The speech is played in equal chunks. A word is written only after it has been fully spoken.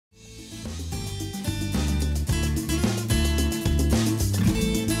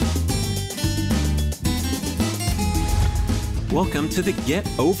Welcome to the Get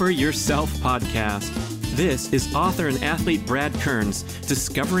Over Yourself podcast. This is author and athlete Brad Kearns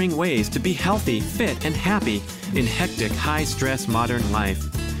discovering ways to be healthy, fit, and happy in hectic, high-stress modern life.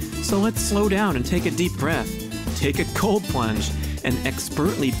 So let's slow down and take a deep breath, take a cold plunge, and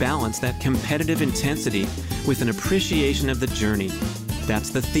expertly balance that competitive intensity with an appreciation of the journey.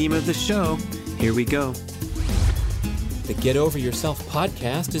 That's the theme of the show. Here we go. The Get Over Yourself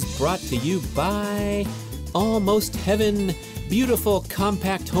podcast is brought to you by Almost Heaven, beautiful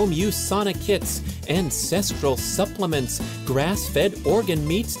compact home use sauna kits, ancestral supplements, grass-fed organ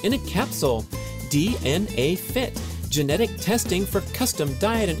meats in a capsule, DNA Fit, genetic testing for custom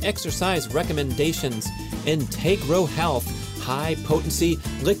diet and exercise recommendations, Integro Health, high-potency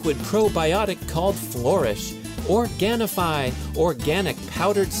liquid probiotic called Flourish, Organifi, organic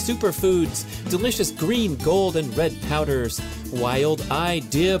powdered superfoods, delicious green, gold, and red powders, Wild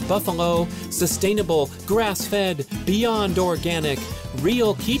Idea Buffalo, sustainable, grass-fed, beyond organic,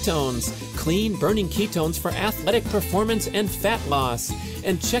 real ketones, clean burning ketones for athletic performance and fat loss.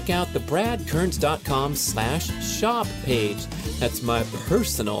 And check out the bradkearns.com/shop page. That's my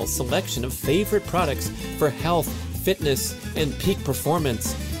personal selection of favorite products for health, fitness, and peak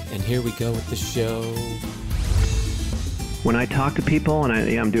performance. And here we go with the show. When I talk to people, and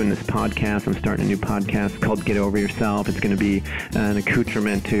I'm doing this podcast, I'm starting a new podcast called Get Over Yourself. It's going to be an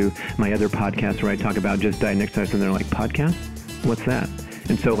accoutrement to my other podcast where I talk about just diet and exercise, and they're like, podcast? What's that?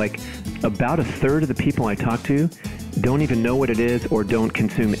 And so about a third of the people I talk to don't even know what it is or don't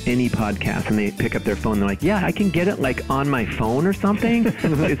consume any podcast, and they pick up their phone and they're like, yeah, I can get it on my phone or something?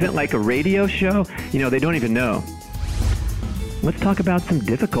 Is it like a radio show? They don't even know. Let's talk about some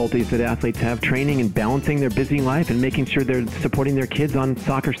difficulties that athletes have training and balancing their busy life and making sure they're supporting their kids on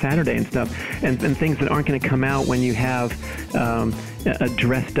Soccer Saturday and stuff, and things that aren't going to come out when you have a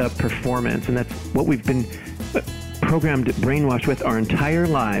dressed-up performance. And that's what we've been programmed, brainwashed with our entire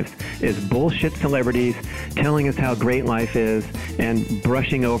lives, is bullshit celebrities telling us how great life is and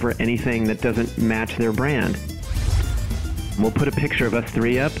brushing over anything that doesn't match their brand. We'll put a picture of us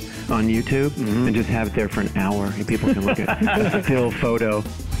three up on YouTube and just have it there for an hour, and people can look at the still photo.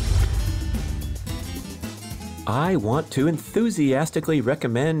 I want to enthusiastically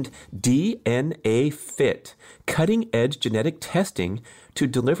recommend DNA Fit, cutting-edge genetic testing to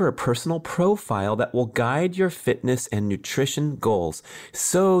deliver a personal profile that will guide your fitness and nutrition goals.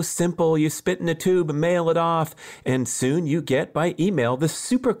 So simple, you spit in a tube, mail it off, and soon you get by email this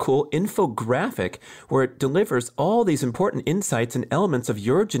super cool infographic where it delivers all these important insights and elements of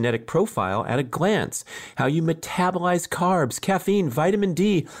your genetic profile at a glance. How you metabolize carbs, caffeine, vitamin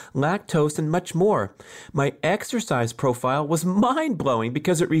D, lactose, and much more. My exercise profile was mind-blowing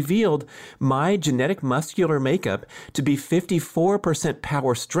because it revealed my genetic muscular makeup to be 54%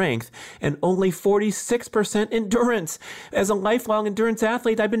 power strength and only 46% endurance. As a lifelong endurance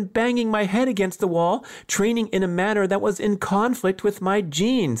athlete, I've been banging my head against the wall, training in a manner that was in conflict with my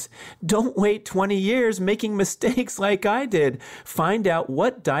genes. Don't wait 20 years making mistakes like I did. Find out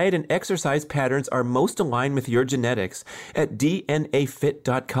what diet and exercise patterns are most aligned with your genetics at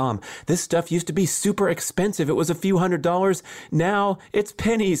DNAFit.com. This stuff used to be super expensive. It was a few $100s. Now it's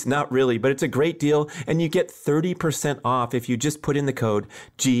pennies. Not really, but it's a great deal, and you get 30% off if you just put in the code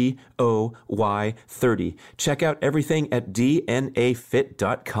GOY30. Check out everything at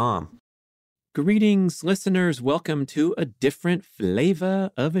DNAFit.com. Greetings, listeners. Welcome to a different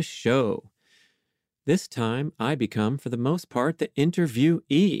flavor of a show. This time, I become, for the most part, the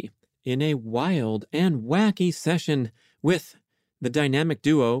interviewee in a wild and wacky session with the dynamic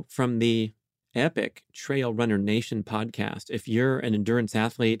duo from the epic Trail Runner Nation podcast. If you're an endurance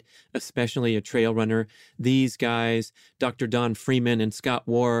athlete, especially a trail runner, these guys, Dr. Don Freeman and Scott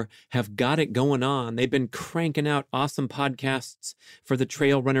Warr, have got it going on. They've been cranking out awesome podcasts for the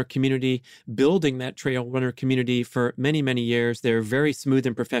trail runner community, building that trail runner community for many, many years. They're very smooth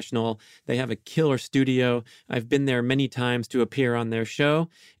and professional. They have a killer studio. I've been there many times to appear on their show.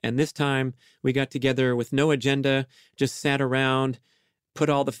 And this time we got together with no agenda, just sat around, put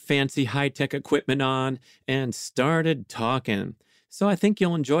all the fancy high-tech equipment on, and started talking. So I think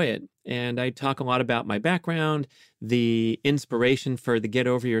you'll enjoy it. And I talk a lot about my background, the inspiration for the Get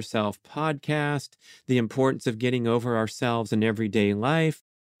Over Yourself podcast, the importance of getting over ourselves in everyday life,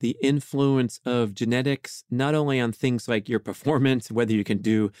 the influence of genetics, not only on things like your performance, whether you can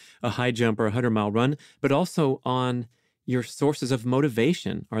do a high jump or a 100-mile run, but also on your sources of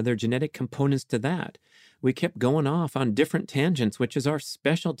motivation. Are there genetic components to that? We kept going off on different tangents, which is our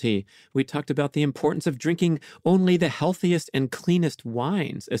specialty. We talked about the importance of drinking only the healthiest and cleanest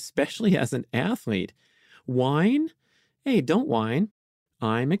wines, especially as an athlete. Wine? Hey, don't whine.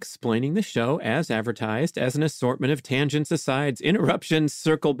 I'm explaining the show as advertised as an assortment of tangents, asides, interruptions,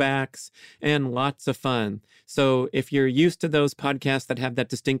 circle backs, and lots of fun. So if you're used to those podcasts that have that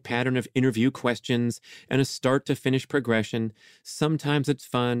distinct pattern of interview questions and a start to finish progression, sometimes it's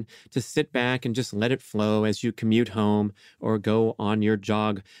fun to sit back and just let it flow as you commute home or go on your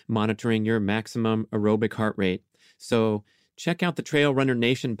jog, monitoring your maximum aerobic heart rate. So check out the Trail Runner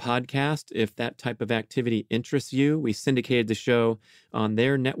Nation podcast if that type of activity interests you. We syndicated the show on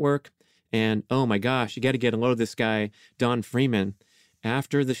their network. And oh my gosh, you got to get a load of this guy, Don Freeman.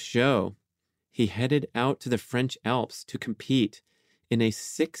 After the show, he headed out to the French Alps to compete in a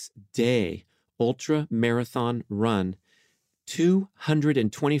 6-day ultra marathon run,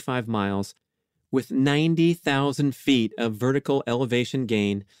 225 miles with 90,000 feet of vertical elevation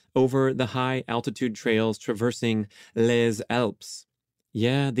gain over the high altitude trails traversing Les Alpes.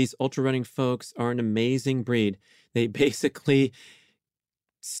 Yeah, these ultra running folks are an amazing breed. They basically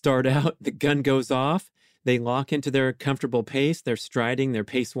start out, the gun goes off, they lock into their comfortable pace, they're striding, they're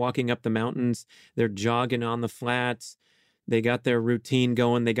pace walking up the mountains, they're jogging on the flats, they got their routine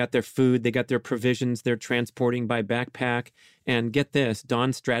going, they got their food, they got their provisions, they're transporting by backpack. And get this,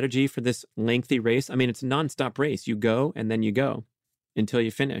 Don's strategy for this lengthy race, I mean, it's a nonstop race. You go and then you go until you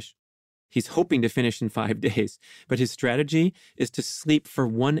finish. He's hoping to finish in 5 days, but his strategy is to sleep for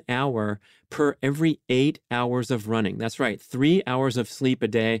 1 hour per every 8 hours of running. That's right, 3 hours of sleep a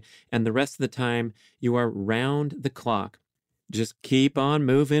day, and the rest of the time you are round the clock. Just keep on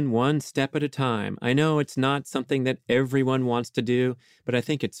moving one step at a time. I know it's not something that everyone wants to do, but I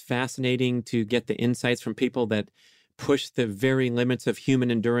think it's fascinating to get the insights from people that push the very limits of human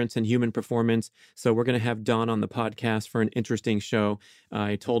endurance and human performance. So we're going to have Don on the podcast for an interesting show.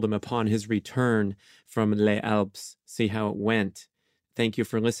 I told him upon his return from Les Alpes, see how it went. Thank you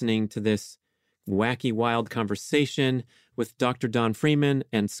for listening to this wacky, wild conversation with Dr. Don Freeman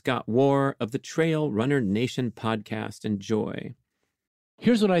and Scott Warr of the Trail Runner Nation podcast. Enjoy.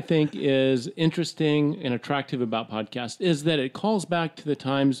 Here's what I think is interesting and attractive about podcasts is that it calls back to the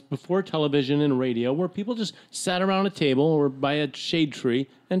times before television and radio where people just sat around a table or by a shade tree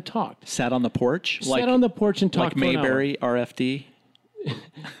and talked. Sat on the porch? Sat on the porch and talked like Mayberry, RFD?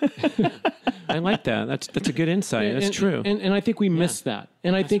 I like that. That's a good insight. That's true. And I think we miss that.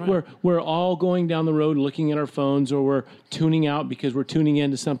 And I think right. we're all going down the road looking at our phones or we're tuning out because we're tuning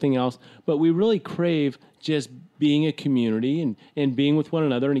into something else. But we really crave just being a community and being with one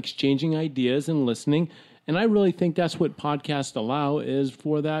another and exchanging ideas and listening. And I really think that's what podcasts allow is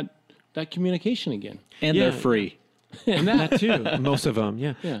for that communication again. And they're free. And that too. Most of them,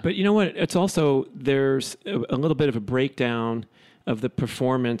 yeah. But you know what? It's also, there's a little bit of a breakdown of the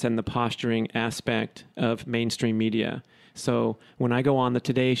performance and the posturing aspect of mainstream media. So when I go on the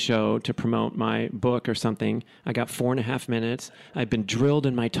Today Show to promote my book or something, I got 4.5 minutes. I've been drilled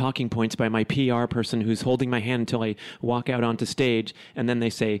in my talking points by my PR person who's holding my hand until I walk out onto stage. And then they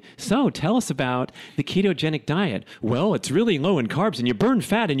say, so tell us about the ketogenic diet. Well, it's really low in carbs and you burn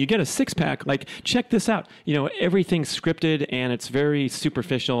fat and you get a 6-pack. Like, check this out. You know, everything's scripted and it's very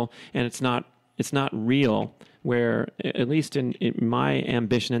superficial and it's not real. Where, at least in my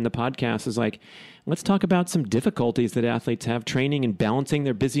ambition in the podcast, is like, let's talk about some difficulties that athletes have training and balancing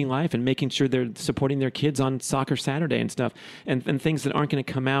their busy life and making sure they're supporting their kids on soccer Saturday and stuff, and things that aren't going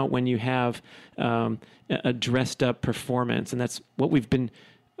to come out when you have a dressed up performance. And that's what we've been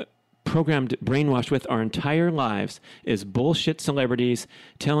programmed, brainwashed with our entire lives, is bullshit celebrities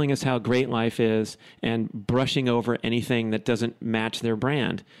telling us how great life is and brushing over anything that doesn't match their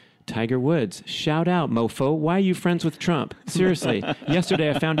brand. Tiger Woods, shout out, mofo. Why are you friends with Trump? Seriously. Yesterday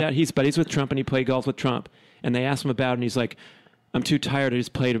I found out he's buddies with Trump and he played golf with Trump. And they asked him about it and he's like, I'm too tired. I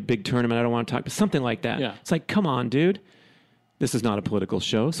just played a big tournament. I don't want to talk. Something like that. Yeah. It's like, come on, dude. This is not a political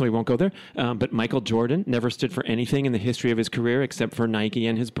show, so we won't go there. But Michael Jordan never stood for anything in the history of his career except for Nike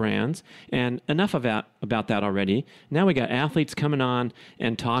and his brands. And enough of that about that already. Now we got athletes coming on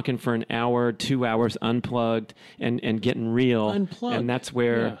and talking for an hour, 2 hours, unplugged and getting real. Unplugged. And that's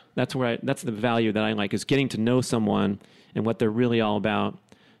where that's the value that I like, is getting to know someone and what they're really all about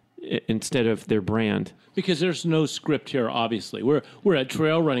instead of their brand. Because there's no script here, obviously. We're a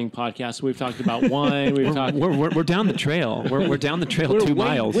trail running podcast. We've talked about wine. We're down the trail. We're down the trail 2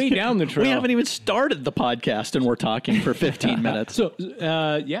 miles. Way down the trail. We haven't even started the podcast, and we're talking for 15 minutes. So,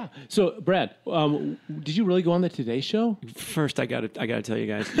 So, Brad, did you really go on the Today Show? First, I gotta tell you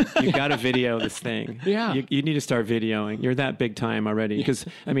guys, you gotta video this thing. Yeah, you need to start videoing. You're that big time already. Because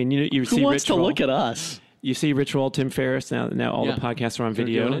I mean, you Who see wants Rich to roll. look at us? You see Rich Roll, Tim Ferriss, now all the podcasts are on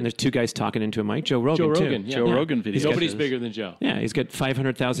video, and there's two guys talking into a mic. Joe Rogan, too. Yeah. Joe Rogan video. Nobody's bigger than Joe. Yeah, he's got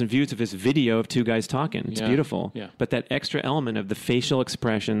 500,000 views of his video of two guys talking. It's beautiful. Yeah. But that extra element of the facial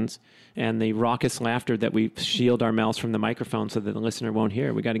expressions and the raucous laughter that we shield our mouths from the microphone so that the listener won't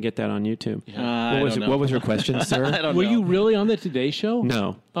hear, we got to get that on YouTube. What was your question, sir? I don't know. Were you really on the Today Show?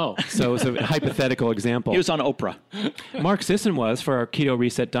 No. Oh. So it's a hypothetical example. He was on Oprah. Mark Sisson was for our Keto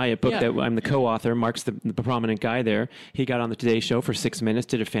Reset Diet book that I'm the co-author. Mark's the prominent guy there. He got on the Today Show for 6 minutes,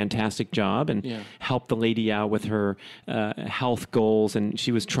 did a fantastic job, and helped the lady out with her health goals, and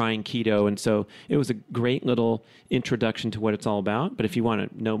she was trying keto, and so it was a great little introduction to what it's all about. But if you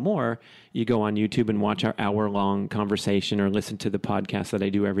want to know more, you go on YouTube and watch our hour-long conversation or listen to the podcast that I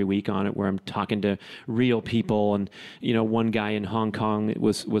do every week on it, where I'm talking to real people. And, one guy in Hong Kong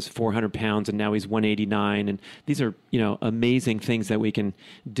was 400 pounds, and now he's 189. And these are, amazing things that we can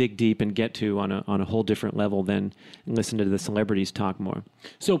dig deep and get to on a whole different level than listen to the celebrities talk more.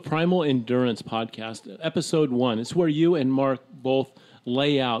 So Primal Endurance Podcast, episode 1, it's where you and Mark both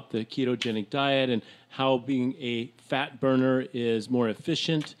lay out the ketogenic diet and how being a fat burner is more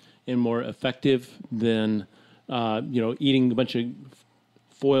efficient and more effective than, eating a bunch of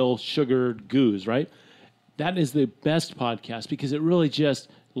foil sugared goos, right? That is the best podcast because it really just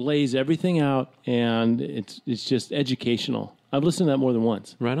lays everything out and it's just educational. I've listened to that more than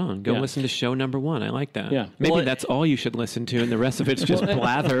once. Right on. Go listen to show number 1. I like that. Yeah. Maybe that's all you should listen to, and the rest of it's just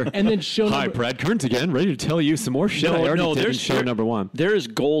blather. And then Hi, Brad Kearns again, ready to tell you some more shit I already did in show number 1. There is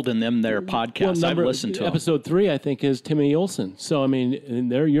gold in them there podcasts. I've listened to episode 3, I think, is Timmy Olsen. So, I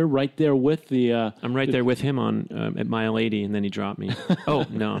mean, you're right there with the... I'm right there with him on at mile 80, and then he dropped me. Oh,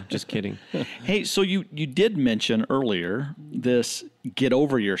 no, just kidding. Hey, so you did mention earlier this Get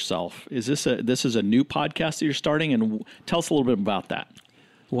Over Yourself. Is this is a new podcast that you're starting? And tell us a little bit about that.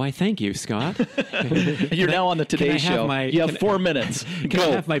 Why, thank you, Scott. You're now on the Today Show. You have 4 minutes. Can I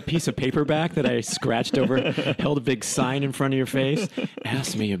have my piece of paper back that I scratched over, held a big sign in front of your face?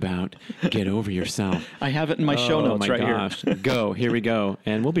 Ask me about Get Over Yourself. I have it in my show notes right here. Go. Here we go.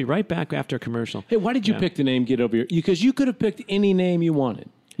 And we'll be right back after a commercial. Hey, why did you pick the name Get Over Your... Because you could have picked any name you wanted.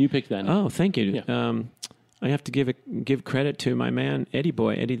 You picked that name. Oh, thank you. Yeah. I have to give credit to my man, Eddie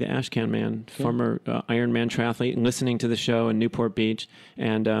the Ashcan man, former Ironman triathlete, listening to the show in Newport Beach.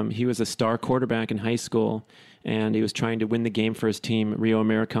 And he was a star quarterback in high school. And he was trying to win the game for his team, Rio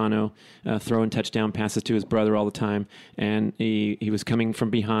Americano, throwing touchdown passes to his brother all the time. And he was coming from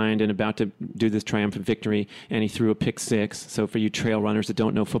behind and about to do this triumphant victory, and he threw a pick 6. So for you trail runners that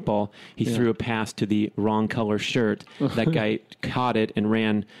don't know football, he threw a pass to the wrong color shirt. That guy caught it and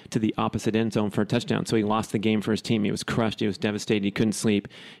ran to the opposite end zone for a touchdown. So he lost the game for his team. He was crushed. He was devastated. He couldn't sleep.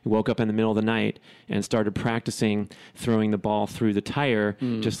 He woke up in the middle of the night and started practicing throwing the ball through the tire,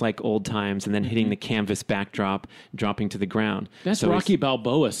 just like old times, and then hitting the canvas backdrop, dropping to the ground. That's Rocky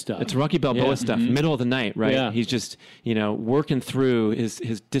Balboa stuff. It's Rocky Balboa stuff. Middle of the night, right? Yeah. He's just, working through his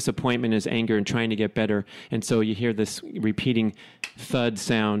disappointment, his anger, and trying to get better. And so you hear this repeating thud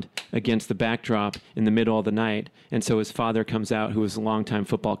sound against the backdrop in the middle of the night. And so his father comes out, who was a longtime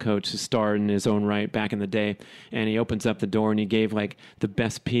football coach, a star in his own right back in the day. And he opens up the door and he gave like the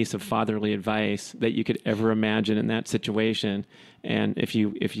best piece of fatherly advice that you could ever imagine in that situation. And if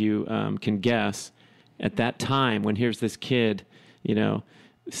you can guess, at that time, when here's this kid,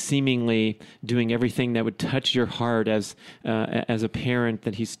 seemingly doing everything that would touch your heart as a parent,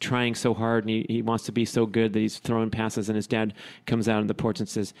 that he's trying so hard and he wants to be so good that he's throwing passes, and his dad comes out on the porch and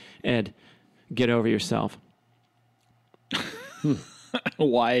says, Ed, get over yourself.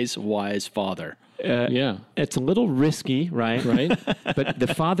 Wise father. It's a little risky, right? But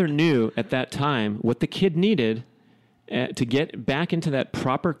the father knew at that time what the kid needed to get back into that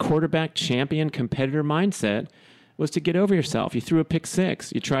proper quarterback champion competitor mindset was to get over yourself. You threw a pick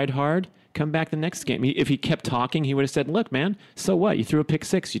 6. You tried hard. Come back the next game. If he kept talking, he would have said, look, man, so what? You threw a pick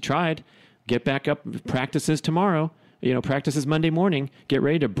 6. You tried. Get back up. Practices tomorrow. Practices Monday morning. Get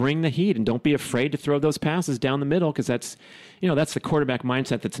ready to bring the heat, and don't be afraid to throw those passes down the middle, because that's the quarterback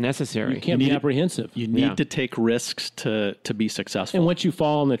mindset that's necessary. You can't be apprehensive. You need to take risks to be successful. And once you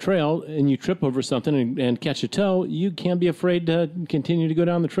fall on the trail and you trip over something and catch a toe, you can't be afraid to continue to go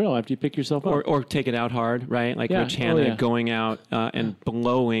down the trail after you pick yourself up. Or take it out hard, right? Like Rich Hanna going out and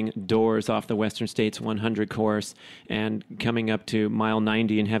blowing doors off the Western States 100 course and coming up to mile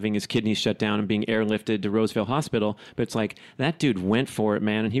 90 and having his kidneys shut down and being airlifted to Roseville Hospital. But it's like, that dude went for it,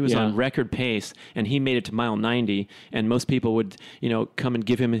 man, and he was on record pace, and he made it to mile 90, and most people would, come and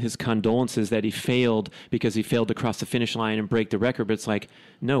give him his condolences that he failed because he failed to cross the finish line and break the record. But it's like,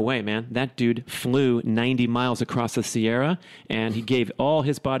 No way, man. That dude flew 90 miles across the Sierra, and he gave all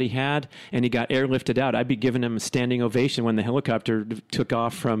his body had, and he got airlifted out. I'd be giving him a standing ovation when the helicopter took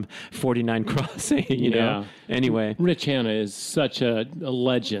off from 49 Crossing, you know? Anyway. Rich Hanna is such a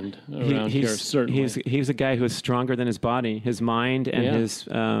legend around here, certainly. He's a guy who is stronger than his body, his mind, and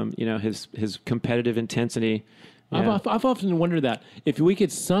his competitive intensity. Yeah. I've often wondered that if we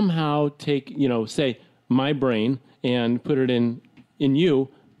could somehow take, say my brain and put it in you,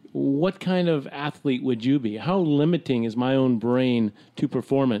 what kind of athlete would you be? How limiting is my own brain to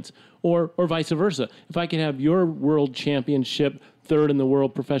performance? Or vice versa. If I could have your world championship, third in the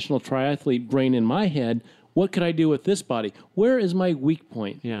world professional triathlete brain in my head, what could I do with this body? Where is my weak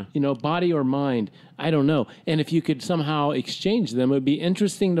point? Yeah. Body or mind? I don't know. And if you could somehow exchange them, it would be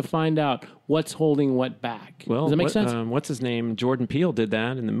interesting to find out what's holding what back. Well, does that make sense? What's his name? Jordan Peele did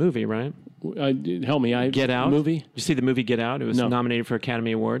that in the movie, right? Help me. Get Out. Movie? Did you see the movie Get Out? It was nominated for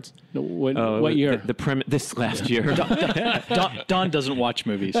Academy Awards. No, what year? This last year. Don doesn't watch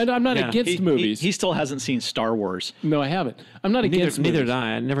movies. I'm not against movies. He still hasn't seen Star Wars. No, I haven't. I'm not against movies. Neither did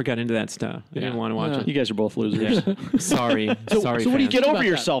I. I never got into that stuff. I didn't want to watch it. You guys are both losers. Yeah. Sorry. Sorry. So what do you fans. get over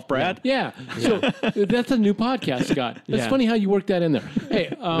yourself, Brad? Yeah. So that's a new podcast, Scott. It's funny how you work that in there.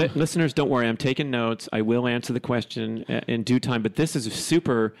 Hey, listeners, don't worry. I'm taking notes. I will answer the question in due time. But this is a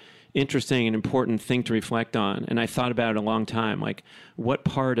super interesting and important thing to reflect on. And I thought about it a long time. Like, what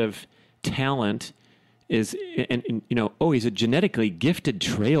part of talent is, and he's a genetically gifted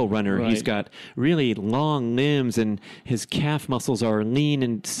trail runner. Right. He's got really long limbs, and his calf muscles are lean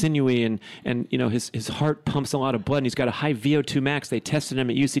and sinewy, and his heart pumps a lot of blood, and he's got a high VO2 max. They tested him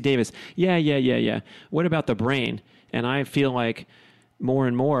at UC Davis. Yeah. What about the brain? And I feel like more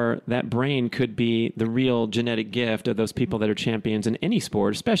and more that brain could be the real genetic gift of those people that are champions in any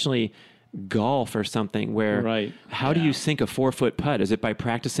sport, especially golf or something, where how do you sink a 4-foot putt? Is it by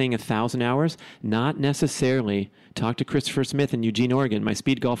practicing 1,000 hours? Not necessarily. Talk to Christopher Smith in Eugene, Oregon, my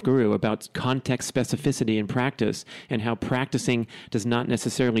speed golf guru, about context specificity in practice and how practicing does not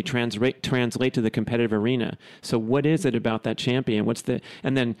necessarily translate to the competitive arena. So what is it about that champion?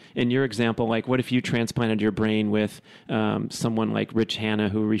 And then in your example, like, what if you transplanted your brain with someone like Rich Hanna,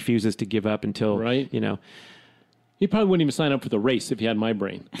 who refuses to give up until, He probably wouldn't even sign up for the race if he had my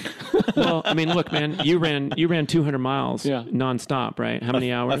brain. Well, I mean, look, man, you ran 200 miles nonstop, right? How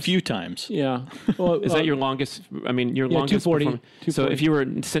many hours? A few times. Yeah. Well, is that your longest? I mean, your longest 240. So if you were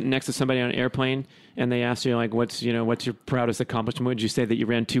sitting next to somebody on an airplane and they asked you, like, what's your proudest accomplishment? Would you say that you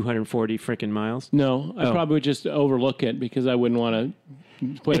ran 240 freaking miles? No, I probably would just overlook it because I wouldn't want to.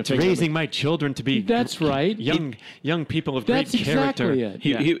 It's raising my children to be young people of great character.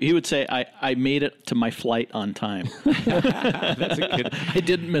 Exactly it. He would say, I made it to my flight on time. That's a good. I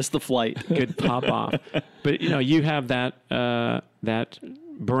didn't miss the flight. Good pop off. But you have that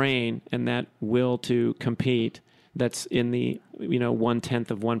brain and that will to compete that's in the 1/10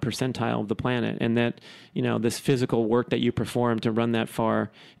 of 1 percentile of the planet, and that this physical work that you perform to run that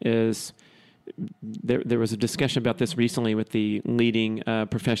far is. There was a discussion about this recently with the leading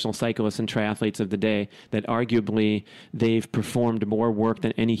professional cyclists and triathletes of the day, that arguably they've performed more work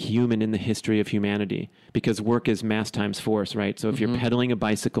than any human in the history of humanity, because work is mass times force, right? So if you're pedaling a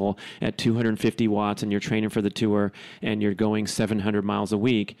bicycle at 250 watts and you're training for the tour and you're going 700 miles a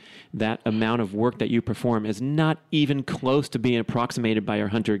week, that amount of work that you perform is not even close to being approximated by our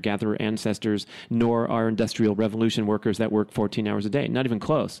hunter-gatherer ancestors, nor our industrial revolution workers that work 14 hours a day. Not even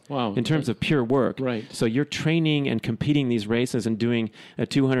close. Wow. In terms of pure work. Right. So you're training and competing these races and doing a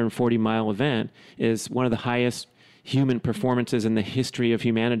 240-mile event is one of the highest human performances in the history of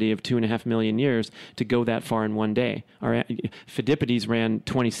humanity of 2.5 million years to go that far in one day. Pheidippides ran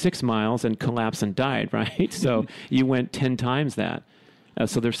 26 miles and collapsed and died, right? So you went 10 times that.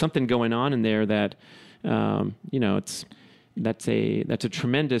 So there's something going on in there that, that's a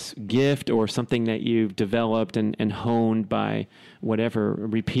tremendous gift, or something that you've developed and honed by whatever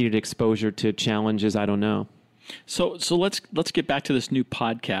repeated exposure to challenges. I don't know. So let's get back to this new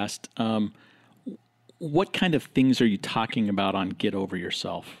podcast. What kind of things are you talking about on Get Over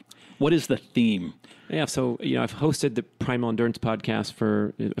Yourself? What is the theme? Yeah, so I've hosted the Primal Endurance podcast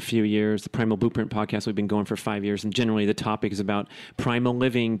for a few years. The Primal Blueprint podcast we've been going for 5 years, and generally the topic is about primal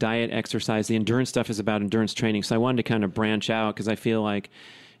living, diet, exercise. The endurance stuff is about endurance training. So I wanted to kind of branch out, because I feel like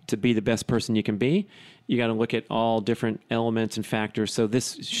to be the best person you can be, you got to look at all different elements and factors. So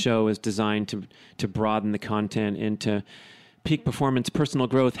this show is designed to broaden the content and to peak performance, personal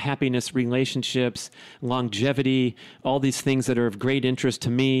growth, happiness, relationships, longevity, all these things that are of great interest to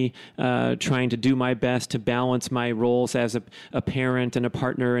me, trying to do my best to balance my roles as a parent and a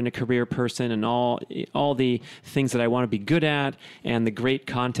partner and a career person, and all the things that I want to be good at, and the great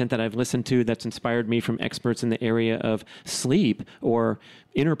content that I've listened to that's inspired me from experts in the area of sleep or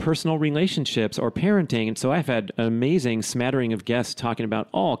interpersonal relationships or parenting. And so I've had an amazing smattering of guests talking about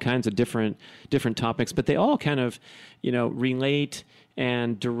all kinds of different topics, but they all kind of, relate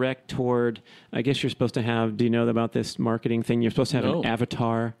and direct toward, I guess you're supposed to have, do you know about this marketing thing? You're supposed to have an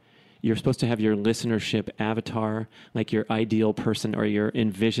avatar. You're supposed to have your listenership avatar, like your ideal person or your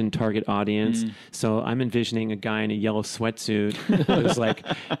envisioned target audience. So I'm envisioning a guy in a yellow sweatsuit who's like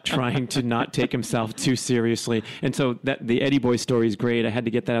trying to not take himself too seriously. And so that the Eddie Boy story is great. I had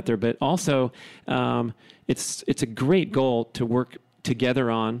to get that out there. But also, it's a great goal to work together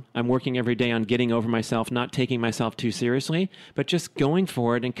on. I'm working every day on getting over myself, not taking myself too seriously, but just going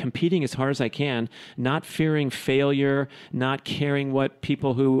for it and competing as hard as I can, not fearing failure, not caring what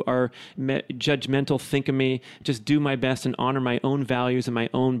people who are judgmental think of me, just do my best and honor my own values and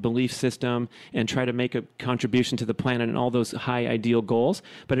my own belief system and try to make a contribution to the planet and all those high ideal goals.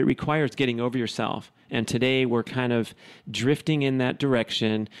 But it requires getting over yourself. And today we're kind of drifting in that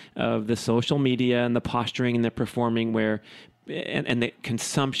direction of the social media and the posturing and the performing where and the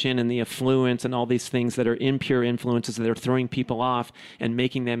consumption and the affluence and all these things that are impure influences that are throwing people off and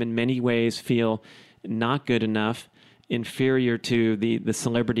making them in many ways feel not good enough, inferior to the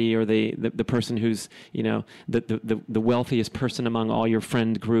celebrity or the person who's, the wealthiest person among all your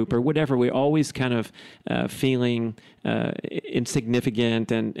friend group or whatever. We're always kind of feeling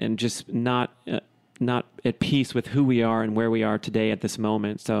insignificant and just not at peace with who we are and where we are today at this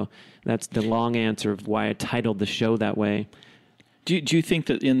moment. So that's the long answer of why I titled the show that way. Do you think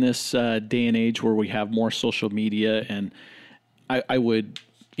that in this day and age where we have more social media, and I would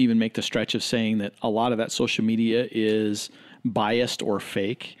even make the stretch of saying that a lot of that social media is biased or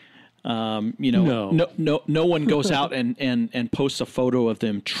fake? No one goes out and posts a photo of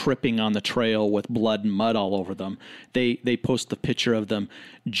them tripping on the trail with blood and mud all over them. They post the picture of them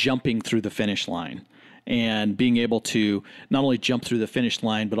jumping through the finish line and being able to not only jump through the finish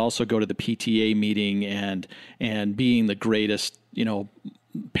line, but also go to the PTA meeting and being the greatest,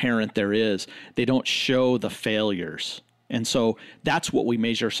 parent there is. They don't show the failures. And so that's what we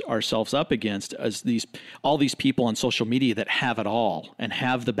measure ourselves up against, as all these people on social media that have it all and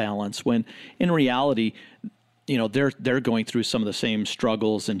have the balance, when in reality, they're going through some of the same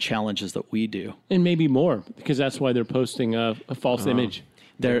struggles and challenges that we do. And maybe more, because that's why they're posting a false image.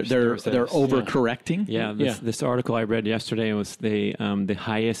 They're overcorrecting. Yeah, this article I read yesterday was the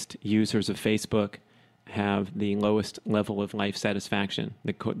highest users of Facebook have the lowest level of life satisfaction,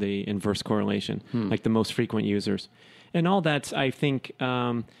 the inverse correlation, like the most frequent users. And all that's, I think,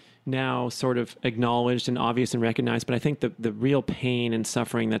 now sort of acknowledged and obvious and recognized. But I think the real pain and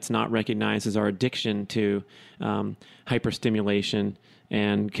suffering that's not recognized is our addiction to hyperstimulation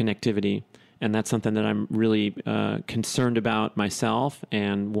and connectivity. And that's something that I'm really concerned about myself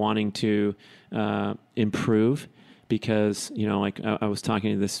and wanting to improve. Because, I was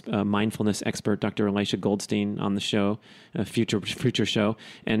talking to this mindfulness expert, Dr. Elisha Goldstein, on the show, a future show.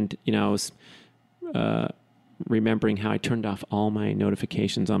 And, I was remembering how I turned off all my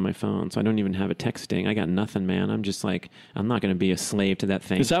notifications on my phone. So I don't even have a texting. I got nothing, man. I'm just like, I'm not going to be a slave to that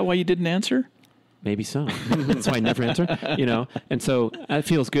thing. Is that why you didn't answer? Maybe so. That's why I never answer, And so it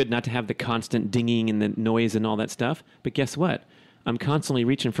feels good not to have the constant dinging and the noise and all that stuff. But guess what? I'm constantly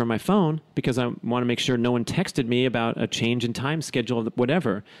reaching for my phone because I want to make sure no one texted me about a change in time schedule,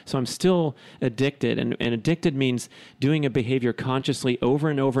 whatever. So I'm still addicted. And addicted means doing a behavior consciously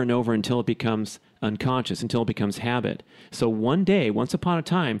over and over and over until it becomes unconscious, until it becomes habit. So one day, once upon a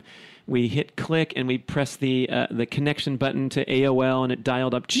time, we hit click and we press the connection button to AOL and it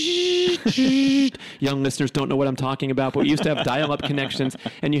dialed up. Young listeners don't know what I'm talking about, but we used to have dial-up connections,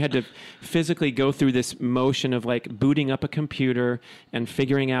 and you had to physically go through this motion of like booting up a computer and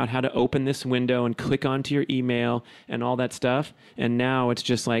figuring out how to open this window and click onto your email and all that stuff. And now it's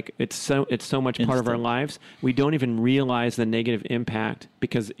just like it's so much part of our lives. We don't even realize the negative impact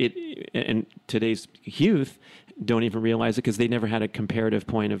because and today's youth don't even realize it because they never had a comparative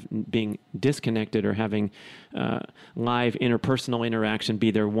point of being disconnected or having live interpersonal interaction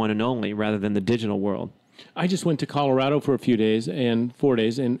be their one and only rather than the digital world. I just went to Colorado for 4 days and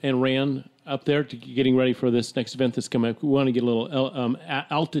ran up there getting ready for this next event that's coming up. We want to get a little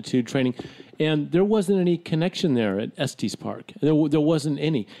altitude training. And there wasn't any connection there at Estes Park. There wasn't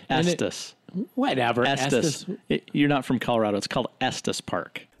any. Estes. Whatever. Estes. You're not from Colorado. It's called Estes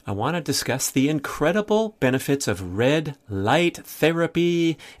Park. I want to discuss the incredible benefits of red light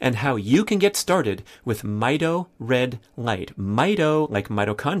therapy and how you can get started with Mito Red Light. Mito, like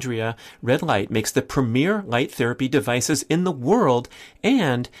mitochondria, red light makes the premier light therapy devices in the world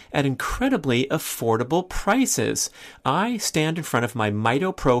and at incredibly affordable prices. I stand in front of my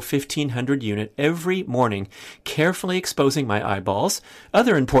Mito Pro 1500 unit every morning, carefully exposing my eyeballs,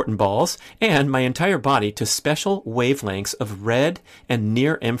 other important balls, and my entire body to special wavelengths of red and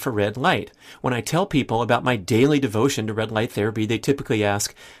near infrared light. When I tell people about my daily devotion to red light therapy, they typically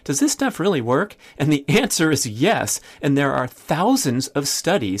ask, does this stuff really work? And the answer is yes, and there are thousands of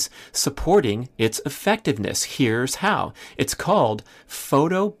studies supporting its effectiveness. Here's how. It's called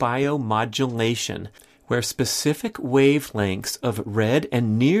photobiomodulation, where specific wavelengths of red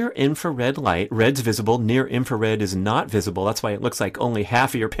and near-infrared light, red's visible, near-infrared is not visible, that's why it looks like only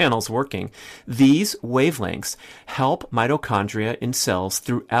half of your panel's working. These wavelengths help mitochondria in cells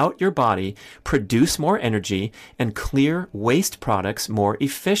throughout your body produce more energy and clear waste products more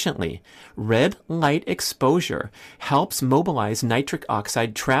efficiently. Red light exposure helps mobilize nitric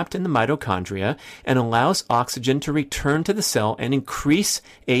oxide trapped in the mitochondria and allows oxygen to return to the cell and increase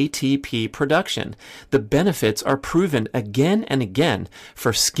ATP production. The benefits are proven again and again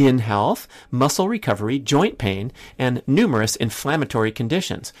for skin health, muscle recovery, joint pain, and numerous inflammatory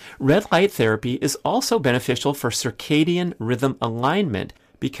conditions. Red light therapy is also beneficial for circadian rhythm alignment,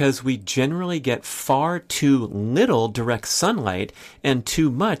 because we generally get far too little direct sunlight and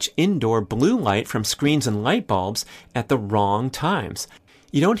too much indoor blue light from screens and light bulbs at the wrong times.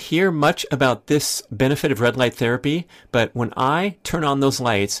 You don't hear much about this benefit of red light therapy, but when I turn on those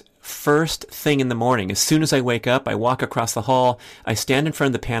lights, first thing in the morning, as soon as I wake up, I walk across the hall, I stand in front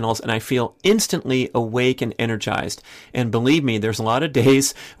of the panels, and I feel instantly awake and energized. And believe me, there's a lot of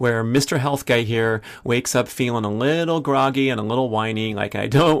days where Mr. Health Guy here wakes up feeling a little groggy and a little whiny, like I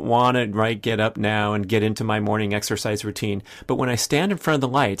don't want to get up now and get into my morning exercise routine. But when I stand in front of the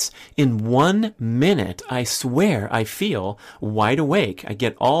lights, in 1 minute, I swear I feel wide awake. I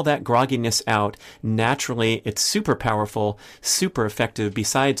get all that grogginess out naturally. It's super powerful, super effective,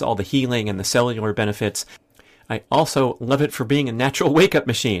 besides all the healing and the cellular benefits. I also love it for being a natural wake-up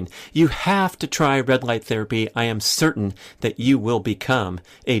machine. You have to try red light therapy. I am certain that you will become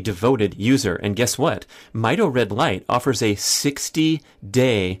a devoted user. And guess what? Mito Red Light offers a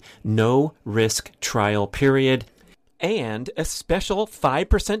 60-day no-risk trial period and a special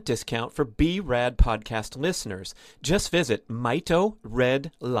 5% discount for B-Rad podcast listeners. Just visit Mito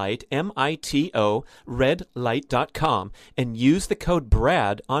Red Light, M-I-T-O, redlight.com, and use the code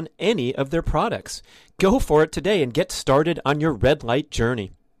BRAD on any of their products. Go for it today and get started on your red light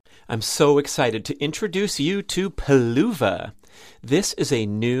journey. I'm so excited to introduce you to Peluva. This is a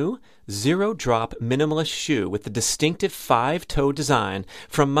new zero-drop minimalist shoe with the distinctive 5-toe design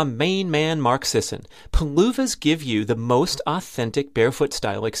from my main man, Mark Sisson. Peluvas give you the most authentic barefoot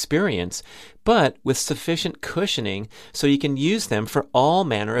style experience, but with sufficient cushioning so you can use them for all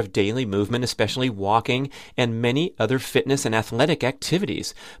manner of daily movement, especially walking and many other fitness and athletic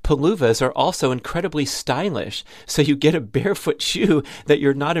activities. Peluvas are also incredibly stylish, so you get a barefoot shoe that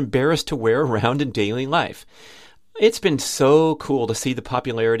you're not embarrassed to wear around in daily life. It's been so cool to see the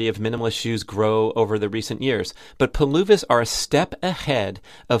popularity of minimalist shoes grow over the recent years, but Peluvas are a step ahead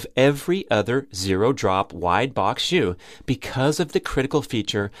of every other zero-drop wide-box shoe because of the critical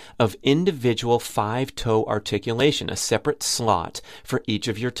feature of individual 5-toe articulation, a separate slot for each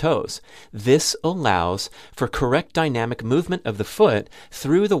of your toes. This allows for correct dynamic movement of the foot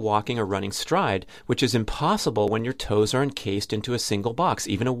through the walking or running stride, which is impossible when your toes are encased into a single box,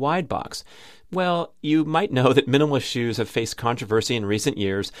 even a wide box. Well, you might know that minimalist shoes have faced controversy in recent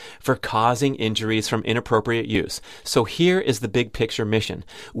years for causing injuries from inappropriate use. So here is the big picture mission.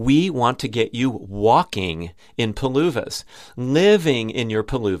 We want to get you walking in Peluvas, living in your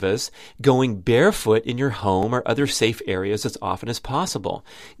Peluvas, going barefoot in your home or other safe areas as often as possible.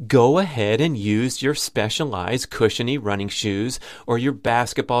 Go ahead and use your specialized cushiony running shoes or your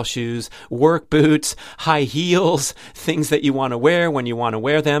basketball shoes, work boots, high heels, things that you want to wear when you want to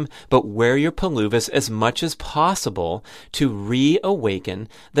wear them, but wear your Peluvas as much as possible to reawaken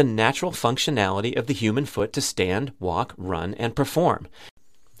the natural functionality of the human foot to stand, walk, run, and perform.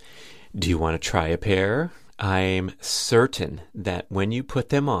 Do you want to try a pair? I'm certain that when you put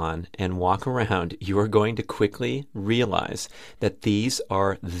them on and walk around, you are going to quickly realize that these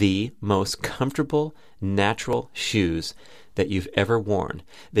are the most comfortable, natural shoes that you've ever worn.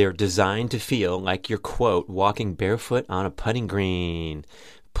 They are designed to feel like you're, quote, walking barefoot on a putting green.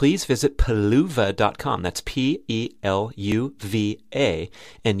 please visit Peluva.com. That's Peluva,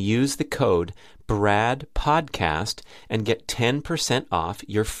 and use the code BRADPODCAST and get 10% off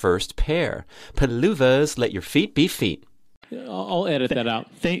your first pair. Peluvas, let your feet be feet. I'll edit that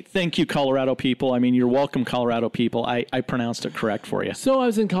out. Thank you, Colorado people. I mean, you're welcome, Colorado people. I pronounced it correct for you. So I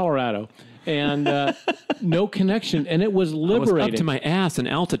was in Colorado, and no connection, and it was liberating. I was up to my ass in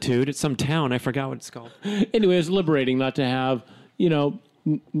altitude at some town. I forgot what it's called. Anyway, it was liberating not to have, you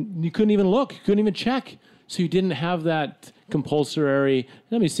couldn't even look. You couldn't even check. So you didn't have that compulsory,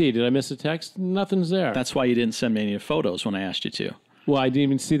 let me see, did I miss a text? Nothing's there. That's why you didn't send me any photos when I asked you to. Well, I didn't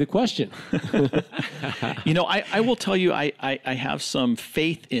even see the question. I will tell you, I have some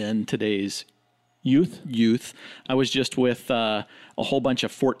faith in today's youth. I was just with a whole bunch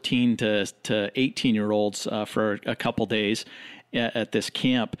of 14 to 18-year-olds for a couple days at this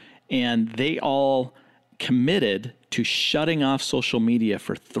camp, and they all committed to shutting off social media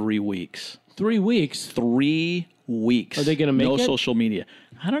for 3 weeks. 3 weeks? 3 weeks. Are they going to make no it? social media?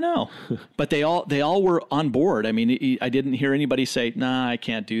 I don't know, but they all were on board. I mean, I didn't hear anybody say, "Nah, I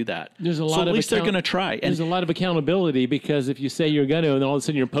can't do that." There's a lot so at least they're going to try. There's a lot of accountability, because if you say you're going to, and then all of a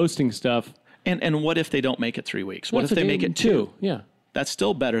sudden you're posting stuff. And what if they don't make it 3 weeks? What if they make it 2? Yeah, that's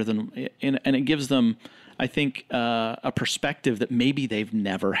still better than. And it gives them, I think, a perspective that maybe they've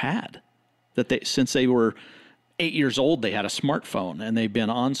never had. That since they were 8 years old, they had a smartphone and they've been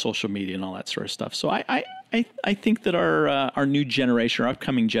on social media and all that sort of stuff. So I think that our new generation, our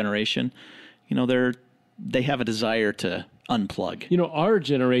upcoming generation, they have a desire to unplug. Our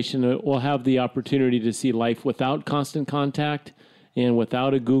generation will have the opportunity to see life without constant contact and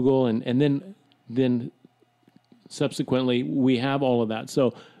without a Google, and then subsequently we have all of that.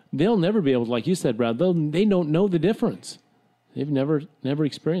 So they'll never be able to, like you said, Brad, they don't know the difference. They've never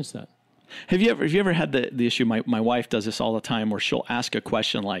experienced that. Have you ever had the issue? My wife does this all the time, where she'll ask a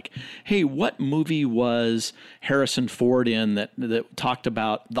question like, "Hey, what movie was Harrison Ford in that talked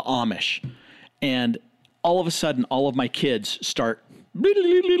about the Amish?" And all of a sudden, all of my kids start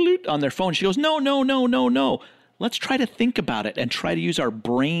on their phone. She goes, "No. Let's try to think about it and try to use our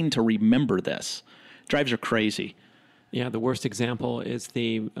brain to remember this." Drives her crazy. Yeah, the worst example is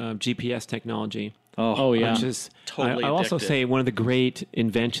the GPS technology. Oh yeah, which is totally. I also say one of the great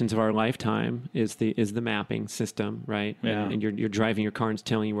inventions of our lifetime is the mapping system, right? Yeah. And you're driving your car and it's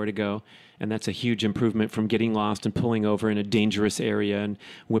telling you where to go, and that's a huge improvement from getting lost and pulling over in a dangerous area and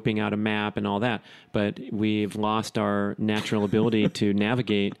whipping out a map and all that. But we've lost our natural ability to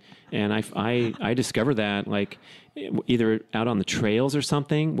navigate, and I discovered that like either out on the trails or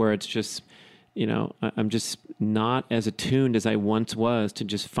something where it's just. I'm just not as attuned as I once was to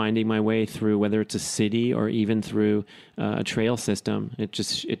just finding my way through, whether it's a city or even through a trail system.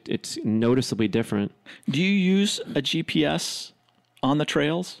 It's noticeably different. Do you use a GPS on the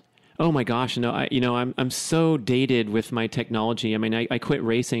trails? Oh my gosh, no! I'm so dated with my technology. I mean, I quit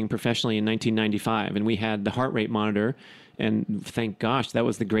racing professionally in 1995, and we had the heart rate monitor. And thank gosh, that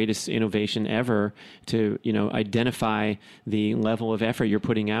was the greatest innovation ever to, identify the level of effort you're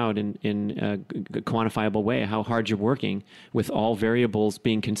putting out in a quantifiable way, how hard you're working with all variables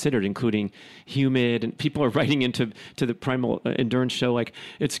being considered, including humid. And people are writing into the Primal Endurance show like,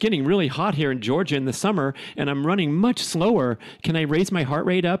 it's getting really hot here in Georgia in the summer, and I'm running much slower. Can I raise my heart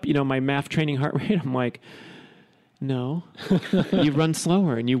rate up? My MAF training heart rate? I'm like, no. You run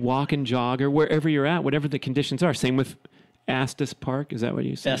slower and you walk and jog or wherever you're at, whatever the conditions are. Same with Estes Park, is that what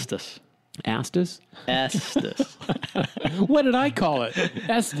you said? Estes. What did I call it?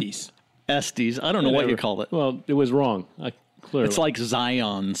 Estes. I don't know what you called it. Well, it was wrong. Clearly. It's like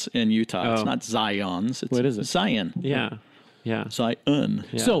Zions in Utah. It's not Zions. It's what is it? Zion. Yeah. Zion.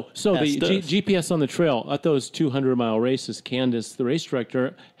 Yeah. So the GPS on the trail at those 200-mile races, Candace, the race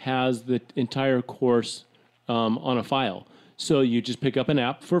director, has the entire course on a file. So you just pick up an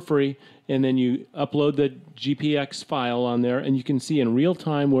app for free, and then you upload the GPX file on there, and you can see in real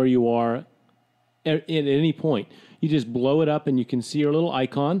time where you are at any point. You just blow it up, and you can see your little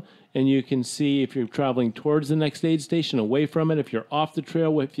icon, and you can see if you're traveling towards the next aid station, away from it, if you're off the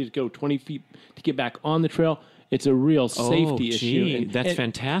trail, if you go 20 feet to get back on the trail. It's a real safety issue. That's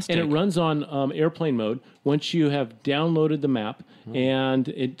fantastic. And it runs on airplane mode once you have downloaded the map, and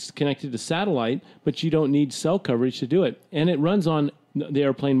it's connected to satellite, but you don't need cell coverage to do it. And it runs on the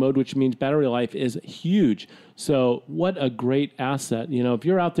airplane mode, which means battery life is huge. So what a great asset. If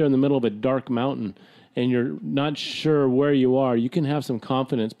you're out there in the middle of a dark mountain and you're not sure where you are, you can have some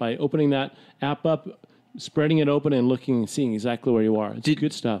confidence by opening that app up, spreading it open, and looking and seeing exactly where you are. It's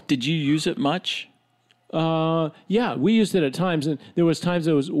good stuff. Did you use it much? Yeah, we used it at times, and there was times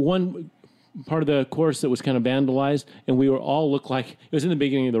there was one part of the course that was kind of vandalized, and we were all looked like, it was in the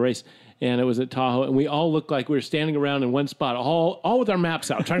beginning of the race, and it was at Tahoe, and we all looked like we were standing around in one spot, all with our maps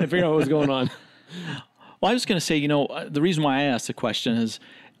out, trying to figure out what was going on. Well, I was going to say, the reason why I asked the question is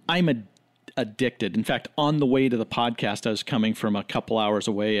I'm addicted. In fact, on the way to the podcast, I was coming from a couple hours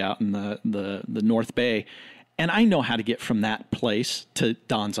away out in the North Bay, and I know how to get from that place to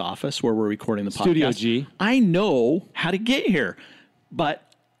Don's office where we're recording the podcast. Studio G. I know how to get here,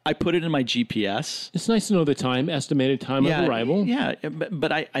 but I put it in my GPS. It's nice to know the estimated time of arrival. Yeah,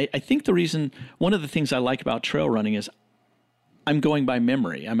 but I think one of the things I like about trail running is I'm going by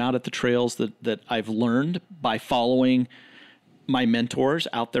memory. I'm out at the trails that I've learned by following my mentors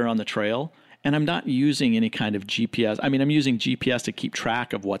out there on the trail, and I'm not using any kind of GPS. I mean, I'm using GPS to keep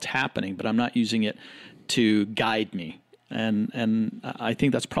track of what's happening, but I'm not using it to guide me. And I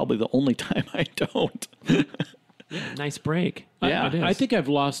think that's probably the only time I don't. Yeah, nice break. Yeah, I think I've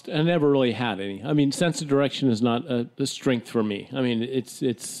lost. I never really had any. I mean, sense of direction is not a strength for me. I mean,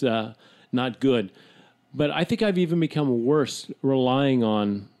 it's not good. But I think I've even become worse relying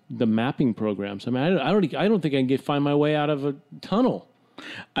on the mapping programs. I mean, I don't think I can find my way out of a tunnel.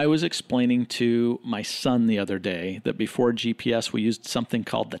 I was explaining to my son the other day that before GPS, we used something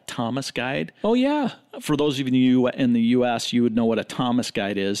called the Thomas Guide. Oh, yeah. For those of you in the U.S., you would know what a Thomas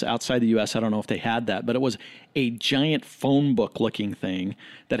Guide is. Outside the U.S., I don't know if they had that, but it was a giant phone book-looking thing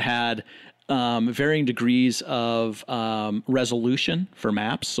that had varying degrees of resolution for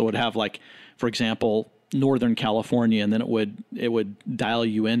maps. So it would have, like, for example, Northern California, and then it would dial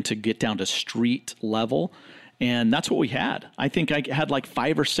you in to get down to street level. And that's what we had. I think I had like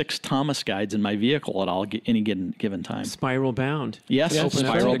 5 or 6 Thomas guides in my vehicle at any given time. Spiral bound. Yes,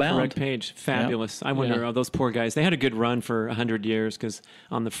 spiral bound. Correct page. Fabulous. Yep. I wonder, those poor guys, they had a good run for 100 years because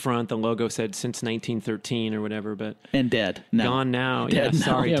on the front, the logo said since 1913 or whatever. But and dead now. Gone now. Dead yeah, now.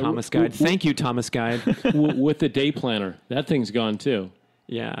 Sorry, Thomas Guide. Thank you, Thomas Guide. With the day planner. That thing's gone too.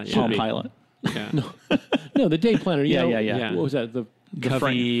 Yeah. Palm Pilot. Yeah. No, the day planner. Yeah. What was that? The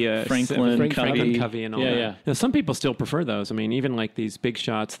Covey, Franklin Covey and all that. Yeah. Now, some people still prefer those. I mean, even like these big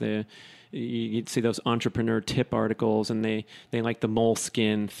shots, you'd see those entrepreneur tip articles, and they like the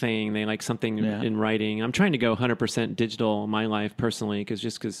moleskin thing. They like something in writing. I'm trying to go 100% digital in my life personally,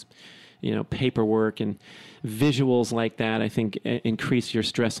 because paperwork and visuals like that, I think, increase your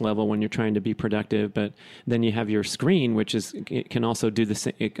stress level when you're trying to be productive. But then you have your screen, which it can also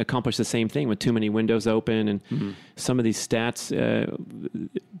accomplish the same thing with too many windows open. And some of these stats,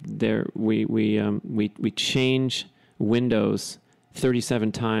 we change windows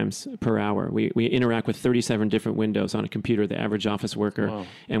 37 times per hour. We interact with 37 different windows on a computer, the average office worker,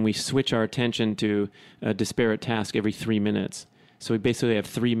 and we switch our attention to a disparate task every 3 minutes. So we basically have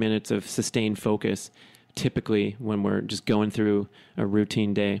 3 minutes of sustained focus, typically when we're just going through a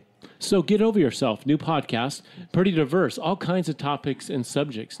routine day. So Get Over Yourself, new podcast, pretty diverse, all kinds of topics and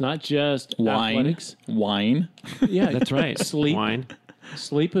subjects, not just athletics. Wine. Yeah, that's right. Sleep. Wine.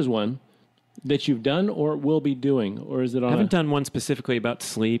 Sleep is one that you've done or will be doing, or is it on? I haven't done one specifically about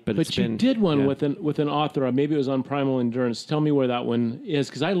sleep, but it's been. But you did one with an author. Maybe it was on Primal Endurance. Tell me where that one is,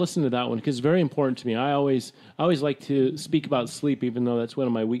 because I listened to that one because it's very important to me. I always like to speak about sleep, even though that's one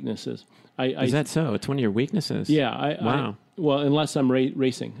of my weaknesses. Is that so? It's one of your weaknesses. Yeah. Wow. Well, unless I'm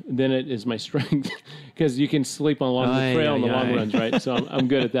racing, then it is my strength, because you can sleep along the trail in the long runs, right? So I'm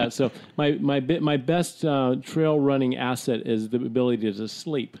good at that. So my best trail running asset is the ability to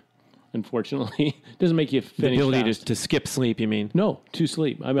sleep. Unfortunately, it doesn't make you finish the ability fast. to skip sleep, you mean? No, to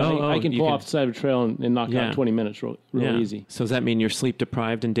sleep. I mean, I can pull off the side of a trail and knock out 20 minutes real easy. So does that mean you're sleep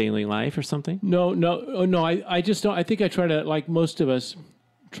deprived in daily life or something? No. I just don't. I think I try to, like most of us,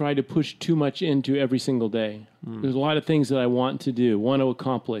 try to push too much into every single day. There's a lot of things that I want to do, want to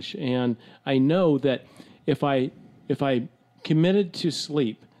accomplish, and I know that if I committed to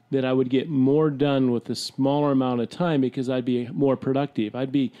sleep, that I would get more done with a smaller amount of time because I'd be more productive.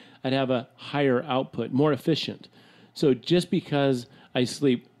 I'd have a higher output, more efficient. So just because I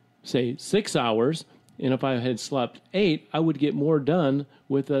sleep, say, 6 hours, and if I had slept 8, I would get more done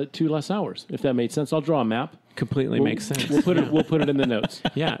with 2 less hours, if that made sense. I'll draw a map. Completely makes sense. We'll put it in the notes.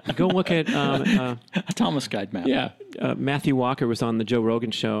 Yeah, go look at a Thomas Guide map. Yeah. Matthew Walker was on the Joe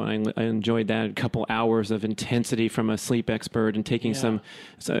Rogan show, and I enjoyed that. A couple hours of intensity from a sleep expert and taking some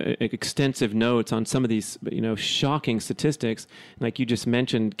extensive notes on some of these, shocking statistics, like you just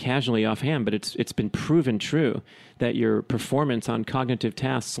mentioned casually offhand. But it's been proven true that your performance on cognitive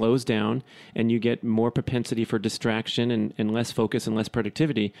tasks slows down, and you get more propensity for distraction and less focus and less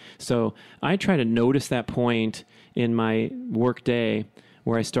productivity. So I try to notice that point in my work day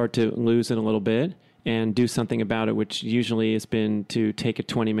where I start to lose it a little bit, and do something about it, which usually has been to take a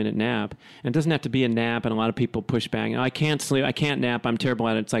 20-minute nap. And it doesn't have to be a nap, and a lot of people push back. I can't sleep, I can't nap, I'm terrible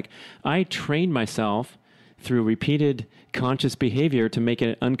at it. It's like, I trained myself through repeated conscious behavior to make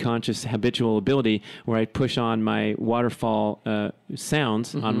an unconscious habitual ability where I push on my waterfall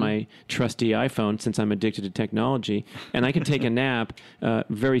sounds on my trusty iPhone, since I'm addicted to technology, and I can take a nap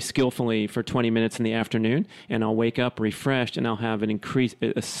very skillfully for 20 minutes in the afternoon, and I'll wake up refreshed, and I'll have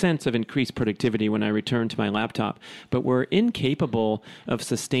a sense of increased productivity when I return to my laptop. But we're incapable of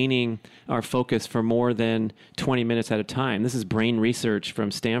sustaining our focus for more than 20 minutes at a time. This is brain research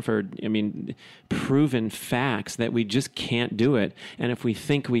from Stanford. I mean, proven facts that we just can't do it. And if we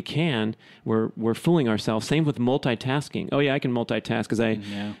think we can, we're fooling ourselves. Same with multitasking. Oh yeah, I can multitask because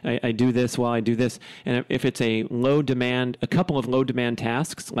I do this while I do this. And if it's a couple of low demand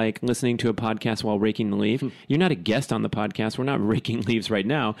tasks, like listening to a podcast while raking the leaf, you're not a guest on the podcast. We're not raking leaves right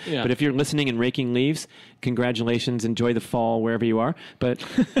now. Yeah. But if you're listening and raking leaves, congratulations, enjoy the fall wherever you are. But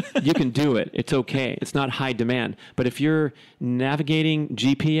you can do it. It's okay. It's not high demand. But if you're navigating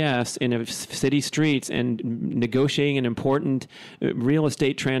GPS in a city streets and negotiating an important real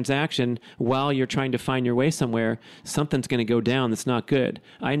estate transaction while you're trying to find your way somewhere, something's going to go down that's not good.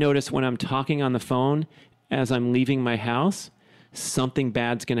 I notice when I'm talking on the phone as I'm leaving my house, something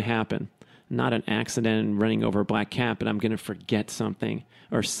bad's going to happen. Not an accident and running over a black cat, but I'm going to forget something,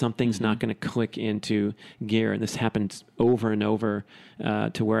 or something's not going to click into gear. And this happens over and over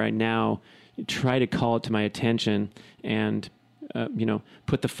to where I now try to call it to my attention and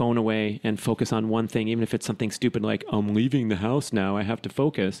put the phone away and focus on one thing, even if it's something stupid like, I'm leaving the house now, I have to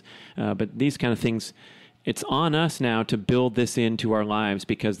focus. But these kind of things, it's on us now to build this into our lives,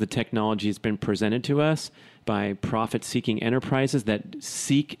 because the technology has been presented to us by profit-seeking enterprises that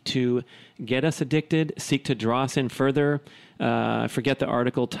seek to get us addicted, seek to draw us in further. I forget the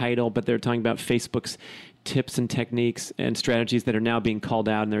article title, but they're talking about Facebook's tips and techniques and strategies that are now being called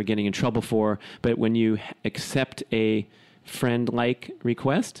out and they're getting in trouble for. But when you accept a friend-like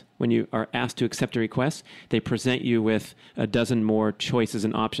request, when you are asked to accept a request, they present you with a dozen more choices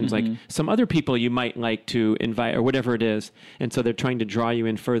and options, like some other people you might like to invite or whatever it is. And so they're trying to draw you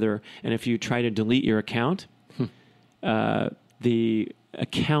in further. And if you try to delete your account, the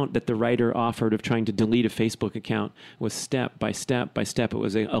account that the writer offered of trying to delete a Facebook account was step by step by step. It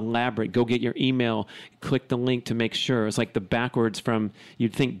was elaborate. Go get your email, click the link to make sure. It's like the backwards from,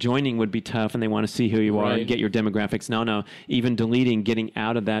 you'd think joining would be tough and they want to see who you are and get your demographics. No. Even deleting, getting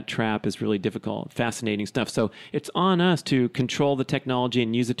out of that trap is really difficult. Fascinating stuff. So it's on us to control the technology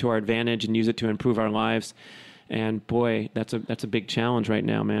and use it to our advantage and use it to improve our lives. And boy, that's a big challenge right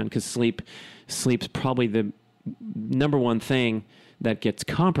now, man, because sleep's probably the number one thing that gets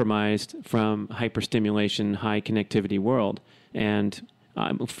compromised from hyperstimulation, high connectivity world. And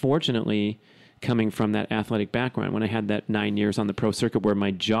fortunately, coming from that athletic background, when I had that 9 years on the pro circuit where my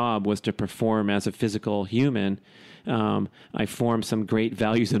job was to perform as a physical human, I formed some great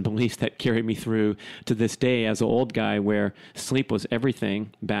values and beliefs that carried me through to this day as an old guy, where sleep was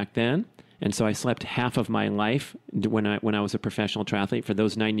everything back then. And so I slept half of my life when I was a professional triathlete. For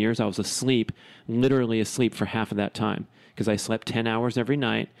those 9 years, I was literally asleep for half of that time, because I slept 10 hours every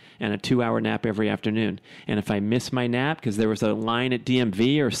night and a 2-hour nap every afternoon. And if I missed my nap because there was a line at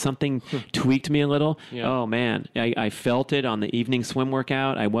DMV or something tweaked me a little, oh man, I felt it on the evening swim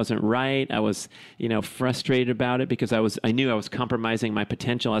workout. I wasn't right. I was, frustrated about it because I knew I was compromising my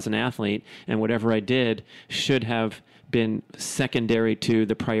potential as an athlete, and whatever I did should have been secondary to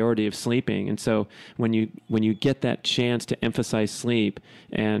the priority of sleeping. And so when you get that chance to emphasize sleep,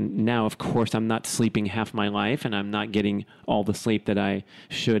 and now of course I'm not sleeping half my life and I'm not getting all the sleep that I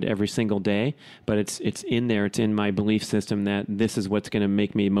should every single day, but it's in there, it's in my belief system that this is what's going to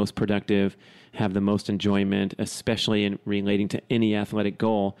make me most productive, have the most enjoyment, especially in relating to any athletic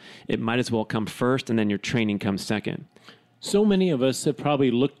goal. It might as well come first, and then your training comes second. So many of us have probably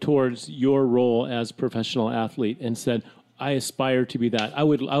looked towards your role as a professional athlete and said, I aspire to be that. I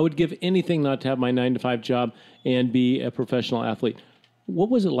would give anything not to have my 9-to-5 job and be a professional athlete. What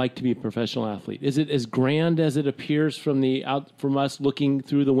was it like to be a professional athlete? Is it as grand as it appears from us looking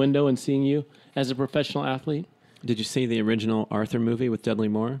through the window and seeing you as a professional athlete? Did you see the original Arthur movie with Dudley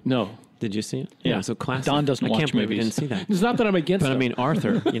Moore? No. Did you see it? Yeah. So classic. Don doesn't watch can't believe movies. you didn't see that. It's not that I'm against But him. I mean,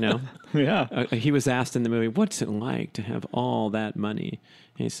 Arthur, Yeah. He was asked in the movie, what's it like to have all that money?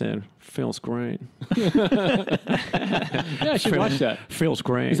 He said, feels great. Yeah, I should watch that. Feels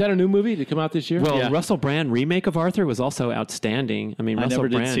great. Is that a new movie to come out this year? Well, Russell Brand remake of Arthur was also outstanding. I mean, I Russell never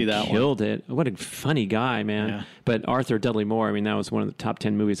did Brand see that killed it. What a funny guy, man. Yeah. But Arthur Dudley Moore, I mean, that was one of the top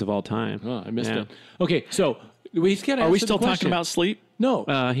 10 movies of all time. Oh, I missed it. Okay, so Are we still talking about sleep? No.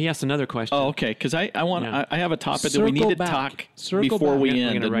 He asked another question. Oh, okay. Because I have a topic that Circle we need to back. talk Circle before back. we We're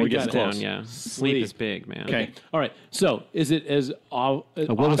end, gonna and we're write getting that close. down. Yeah, sleep is big, man. Okay. All right. So, is it as what was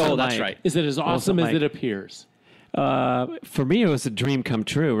awesome? it that's like? right. Is it as awesome it as like? it appears? For me, it was a dream come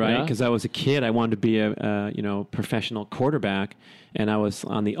true, right? Yeah. Because I was a kid, I wanted to be a professional quarterback, and I was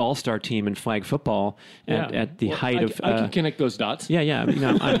on the all-star team in flag football at the height of. I can connect those dots. Yeah.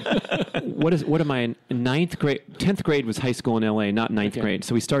 What am I in ninth grade? 10th grade was high school in LA, not ninth grade.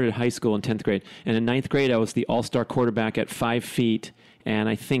 So we started high school in 10th grade, and in ninth grade, I was the all-star quarterback at 5 feet. And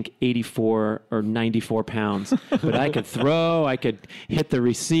I think 84 or 94 pounds. But I could throw, I could hit the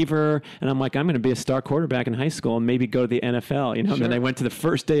receiver. And I'm like, I'm going to be a star quarterback in high school and maybe go to the NFL. You know. And then I went to the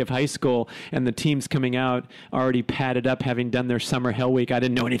first day of high school, and the team's coming out already padded up, having done their summer hell week. I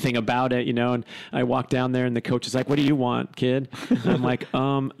didn't know anything about it, And I walked down there, and the coach is like, "What do you want, kid?" And I'm like,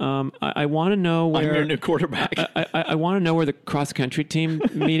 I want to know where I'm your new quarterback. I want to know where the cross country team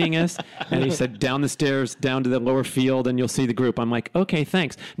meeting is. And he said, down the stairs, down to the lower field, and you'll see the group. I'm like, okay,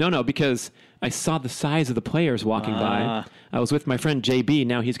 thanks. No, because I saw the size of the players walking by. I was with my friend JB.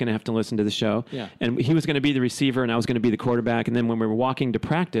 Now he's going to have to listen to the show. Yeah. And he was going to be the receiver, and I was going to be the quarterback. And then when we were walking to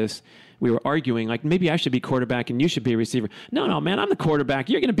practice, we were arguing, like, maybe I should be quarterback and you should be a receiver. No, man, I'm the quarterback.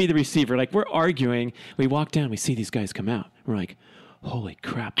 You're going to be the receiver. Like, we're arguing. We walk down. We see these guys come out. We're like, holy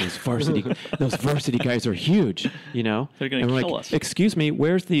crap, those varsity guys are huge, They're going to kill us. Excuse me,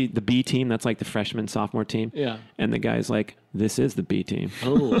 where's the B team? That's like the freshman, sophomore team. Yeah. And the guy's like, this is the B team.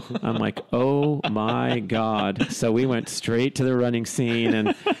 Oh. I'm like, oh my God. So we went straight to the running scene,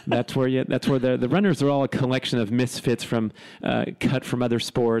 and that's where the runners are all a collection of misfits from cut from other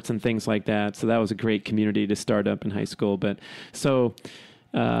sports and things like that. So that was a great community to start up in high school. But so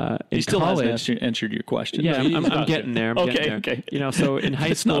He still college, hasn't answered your question. yeah, I'm getting there. I'm getting there. Okay. So in high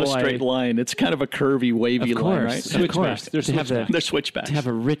It's school, not a straight line. It's kind of a curvy, wavy line, right? Switchbacks. They're switchbacks. They're switchbacks. To have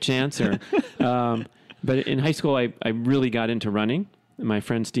a rich answer. But in high school, I really got into running. My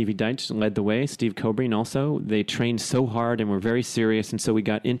friend Stevie Deitch led the way, Steve Cobreen also. They trained so hard and were very serious, and so we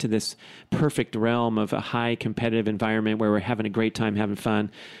got into this perfect realm of a high competitive environment where we're having a great time, having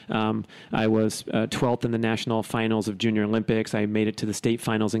fun. I was 12th in the national finals of Junior Olympics. I made it to the state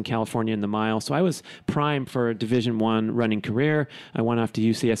finals in California in the mile. So I was primed for a Division I running career. I went off to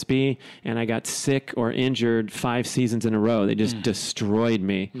UCSB, and I got sick or injured 5 seasons in a row. They just destroyed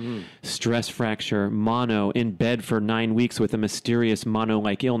me. Stress fracture, mono, in bed for 9 weeks with a mysterious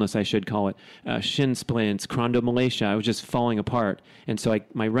mono-like illness, I should call it, shin splints, chondromalacia. I was just falling apart. And so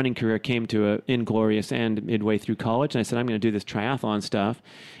my running career came to an inglorious end midway through college. And I said, I'm going to do this triathlon stuff.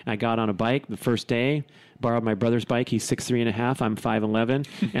 I got on a bike the first day, borrowed my brother's bike. He's 6'3.5". I'm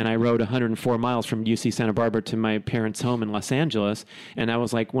 5'11", and I rode 104 miles from UC Santa Barbara to my parents' home in Los Angeles. And that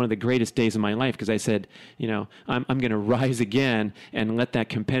was like one of the greatest days of my life because I said, I'm going to rise again and let that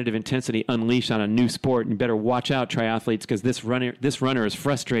competitive intensity unleash on a new sport. And you better watch out, triathletes, because this runner is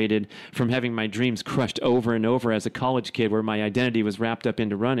frustrated from having my dreams crushed over and over as a college kid, where my identity was wrapped up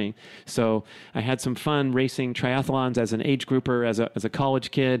into running. So I had some fun racing triathlons as an age grouper, as a college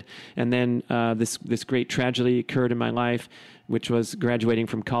kid, and then this great tragedy occurred in my life, which was graduating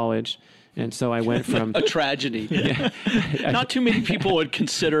from college. And so I went from a tragedy. Not too many people would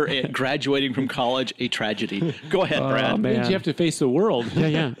consider graduating from college a tragedy. Go ahead, Brad. It means you have to face the world.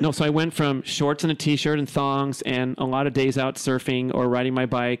 Yeah. No, so I went from shorts and a t-shirt and thongs and a lot of days out surfing or riding my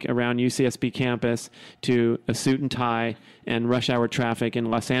bike around UCSB campus to a suit and tie and rush hour traffic in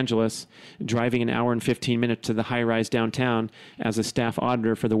Los Angeles, driving an hour and 15 minutes to the high-rise downtown as a staff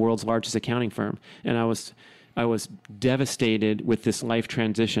auditor for the world's largest accounting firm. And I was devastated with this life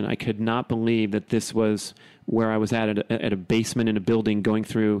transition. I could not believe that this was where I was at a basement in a building going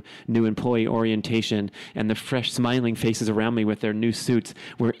through new employee orientation, and the fresh smiling faces around me with their new suits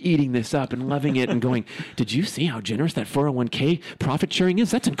were eating this up and loving it and going, did you see how generous that 401k profit sharing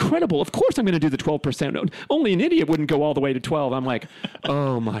is? That's incredible. Of course I'm going to do the 12%. Only an idiot wouldn't go all the way to 12. I'm like,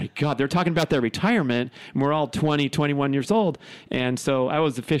 oh my God, they're talking about their retirement. And we're all 20, 21 years old. And so I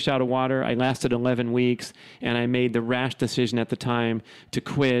was a fish out of water. I lasted 11 weeks, and I made the rash decision at the time to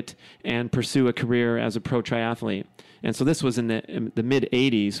quit and pursue a career as a pro triathlete. And so this was in the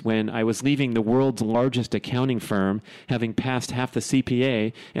mid-'80s when I was leaving the world's largest accounting firm, having passed half the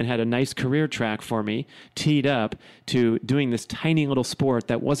CPA and had a nice career track for me, teed up to doing this tiny little sport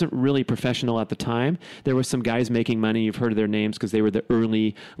that wasn't really professional at the time. There were some guys making money. You've heard of their names because they were the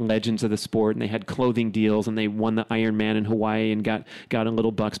early legends of the sport, and they had clothing deals, and they won the Ironman in Hawaii and got a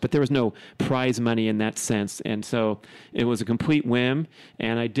little bucks. But there was no prize money in that sense. And so it was a complete whim,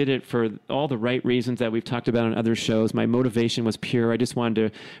 and I did it for all the right reasons that we've talked about on other shows. my motivation was pure. I just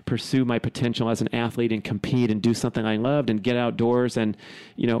wanted to pursue my potential as an athlete and compete and do something I loved and get outdoors and,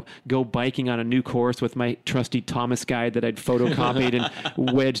 go biking on a new course with my trusty Thomas guide that I'd photocopied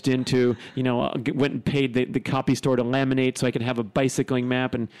and wedged into, went and paid the copy store to laminate so I could have a bicycling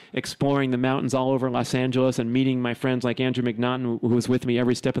map and exploring the mountains all over Los Angeles and meeting my friends like Andrew McNaughton, who was with me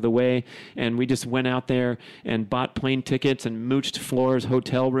every step of the way. And we just went out there and bought plane tickets and mooched floors,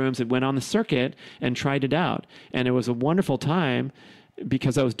 hotel rooms, and went on the circuit and tried it out. And it was a wonderful time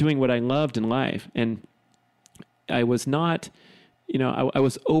because I was doing what I loved in life. And I was not, I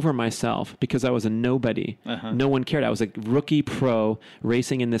was over myself because I was a nobody. No one cared. I was a rookie pro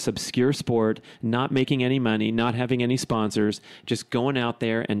racing in this obscure sport, not making any money, not having any sponsors, just going out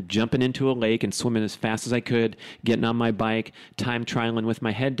there and jumping into a lake and swimming as fast as I could, getting on my bike, time trialing with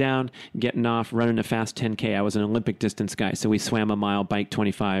my head down, getting off, running a fast 10K. I was an Olympic distance guy, so we swam a mile, bike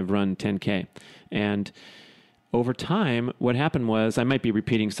 25, run 10K. And over time, what happened was, I might be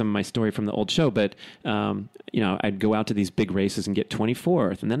repeating some of my story from the old show, but, I'd go out to these big races and get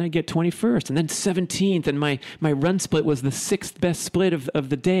 24th, and then I'd get 21st, and then 17th, and my run split was the 6th best split of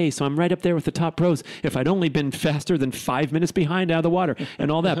the day, so I'm right up there with the top pros. If I'd only been faster than 5 minutes behind out of the water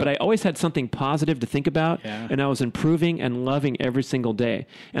and all that, but I always had something positive to think about, and I was improving and loving every single day.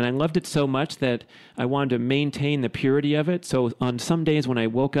 And I loved it so much that I wanted to maintain the purity of it, so on some days when I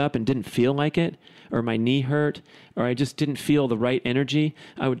woke up and didn't feel like it, or my knee hurt, or I just didn't feel the right energy,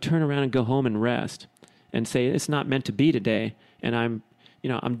 I would turn around and go home and rest and say, it's not meant to be today. And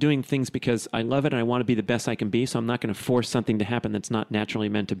I'm doing things because I love it and I want to be the best I can be, so I'm not going to force something to happen that's not naturally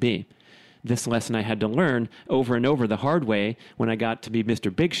meant to be. This lesson I had to learn over and over the hard way when I got to be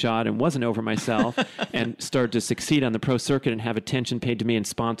Mr. Big Shot and wasn't over myself and started to succeed on the pro circuit and have attention paid to me and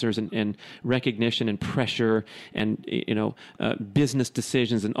sponsors and recognition and pressure and, business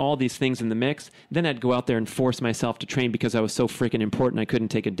decisions and all these things in the mix. Then I'd go out there and force myself to train because I was so freaking important I couldn't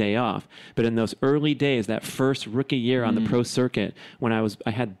take a day off. But in those early days, that first rookie year on the pro circuit, when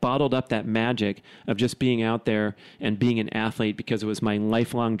I had bottled up that magic of just being out there and being an athlete because it was my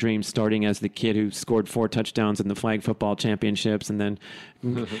lifelong dream, starting as the kid who scored 4 touchdowns in the flag football championships and then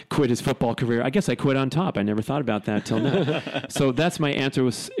quit his football career. I guess I quit on top. I never thought about that till now. So that's my answer.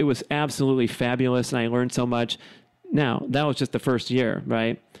 It was absolutely fabulous, and I learned so much. Now, that was just the first year,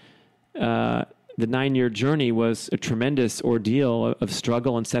 right? The 9-year journey was a tremendous ordeal of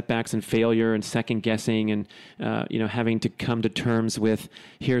struggle and setbacks and failure and second guessing and, having to come to terms with,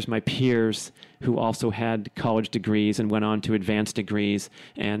 here's my peers who also had college degrees and went on to advanced degrees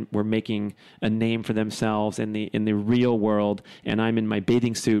and were making a name for themselves in the real world. And I'm in my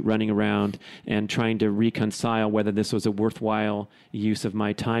bathing suit running around and trying to reconcile whether this was a worthwhile use of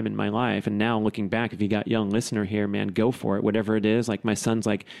my time in my life. And now looking back, if you got young listener here, man, go for it. Whatever it is. Like my son's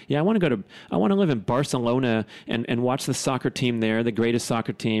like, yeah, I want to live in Barcelona and watch the soccer team there, the greatest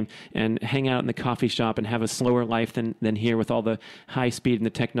soccer team, and hang out in the coffee shop and have a slower life than here with all the high speed and the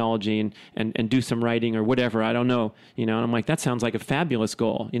technology and do some writing or whatever. I don't know. And I'm like, that sounds like a fabulous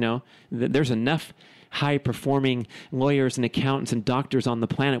goal. There's enough high-performing lawyers and accountants and doctors on the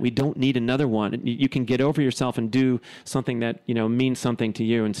planet. We don't need another one. You can get over yourself and do something that, means something to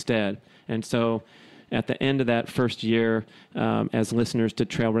you instead. And so at the end of that first year, as listeners to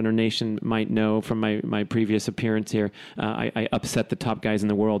Trail Runner Nation might know from my previous appearance here, I upset the top guys in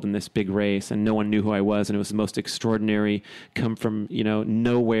the world in this big race, and no one knew who I was, and it was the most extraordinary, come from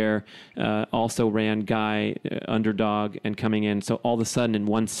nowhere, also ran guy, underdog, and coming in. So all of a sudden, in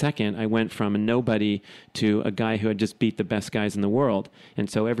 1 second, I went from a nobody to a guy who had just beat the best guys in the world. And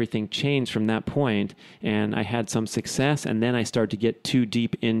so everything changed from that point, and I had some success, and then I started to get too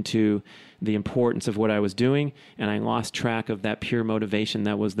deep into the importance of what I was doing, and I lost track of that pure motivation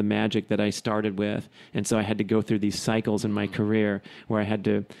that was the magic that I started with. And so I had to go through these cycles in my career where I had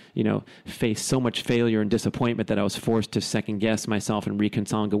to, face so much failure and disappointment that I was forced to second guess myself and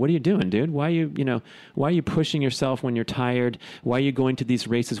reconcile and go, what are you doing, dude? Why are you pushing yourself when you're tired? Why are you going to these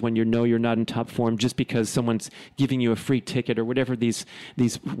races when you're not in top form just because someone's giving you a free ticket or whatever these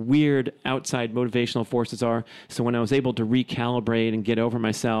weird outside motivational forces are? So when I was able to recalibrate and get over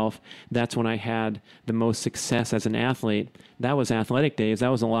myself, that's when I had the most success as an athlete. That was athletic days. That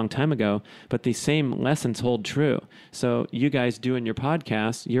was a long time ago. But these same lessons hold true. So you guys doing your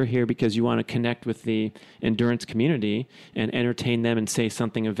podcast, you're here because you want to connect with the endurance community and entertain them and say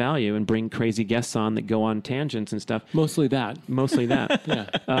something of value and bring crazy guests on that go on tangents and stuff. Mostly that.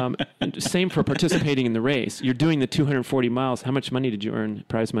 Yeah. Same for participating in the race. You're doing the 240 miles. How much money did you earn,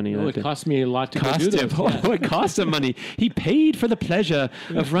 prize money? It cost me a lot to go do this. It cost him money. He paid for the pleasure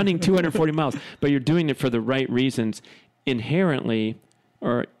of running 240 miles. But you're doing it for the right reasons. Inherently,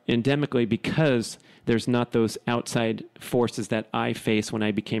 or endemically because there's not those outside forces that I face when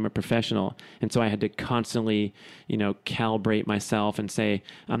I became a professional. And so I had to constantly, calibrate myself and say,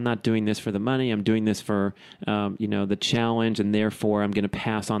 I'm not doing this for the money. I'm doing this for, the challenge. And therefore I'm going to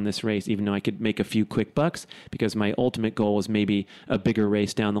pass on this race, even though I could make a few quick bucks, because my ultimate goal is maybe a bigger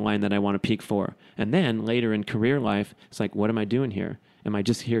race down the line that I want to peak for. And then later in career life, it's like, what am I doing here? Am I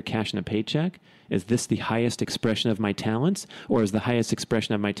just here cashing a paycheck? Is this the highest expression of my talents? Or is the highest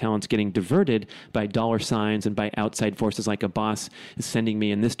expression of my talents getting diverted by dollar signs and by outside forces like a boss is sending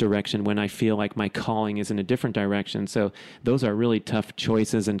me in this direction when I feel like my calling is in a different direction? So those are really tough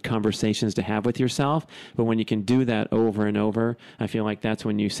choices and conversations to have with yourself. But when you can do that over and over, I feel like that's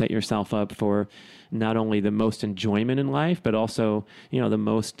when you set yourself up for not only the most enjoyment in life, but also, the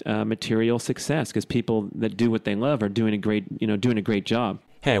most material success, because people that do what they love are doing a great job.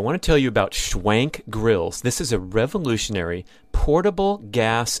 Hey, I want to tell you about Schwank Grills. This is a revolutionary portable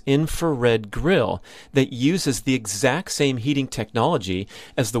gas infrared grill that uses the exact same heating technology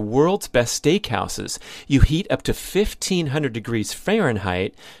as the world's best steakhouses. You heat up to 1,500 degrees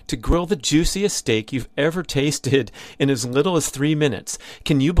Fahrenheit to grill the juiciest steak you've ever tasted in as little as 3 minutes.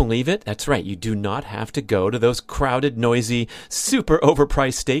 Can you believe it? That's right. You do not have to go to those crowded, noisy, super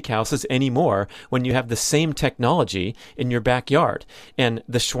overpriced steakhouses anymore when you have the same technology in your backyard. And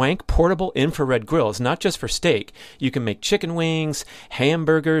the Schwank portable infrared grill is not just for steak. You can make chicken wings,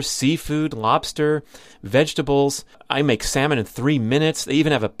 hamburgers, seafood, lobster, vegetables. I make salmon in 3 minutes. They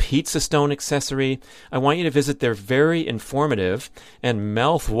even have a pizza stone accessory. I want you to visit their very informative and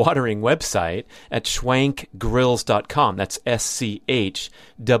mouth-watering website at schwankgrills.com. That's SCHWANK.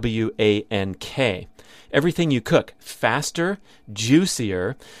 Everything you cook, faster,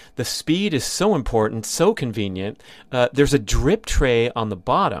 juicier. The speed is so important, so convenient. There's a drip tray on the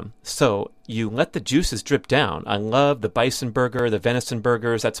bottom, so you let the juices drip down. I love the bison burger, the venison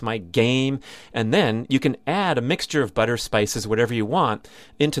burgers. That's my game. And then you can add a mixture of butter, spices, whatever you want,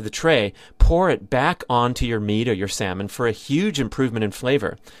 into the tray. Pour it back onto your meat or your salmon for a huge improvement in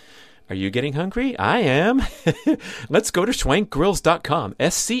flavor. Are you getting hungry? I am. Let's go to schwankgrills.com,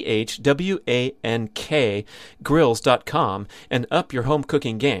 SCHWANK grills.com, and up your home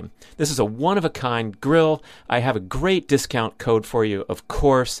cooking game. This is a one-of-a-kind grill. I have a great discount code for you, of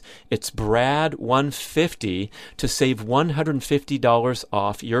course. It's BRAD150 to save $150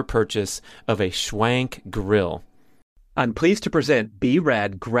 off your purchase of a Schwank grill. I'm pleased to present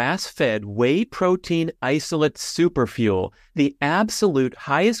B-Rad grass-fed whey protein isolate superfuel, the absolute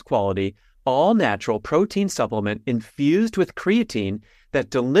highest quality, all-natural protein supplement infused with creatine that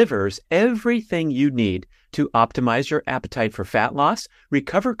delivers everything you need to optimize your appetite for fat loss,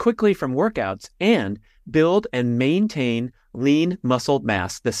 recover quickly from workouts, and build and maintain lean muscle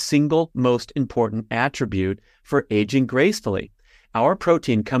mass, the single most important attribute for aging gracefully. Our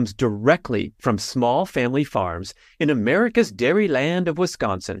protein comes directly from small family farms in America's dairy land of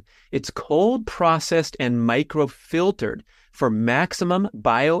Wisconsin. It's cold processed and micro-filtered for maximum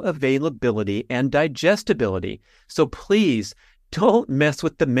bioavailability and digestibility. So please don't mess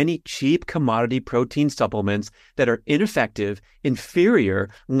with the many cheap commodity protein supplements that are ineffective, inferior,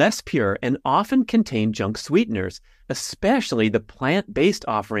 less pure, and often contain junk sweeteners, especially the plant-based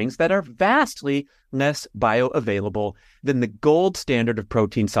offerings that are vastly less bioavailable than the gold standard of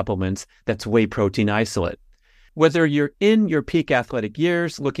protein supplements, that's whey protein isolate. Whether you're in your peak athletic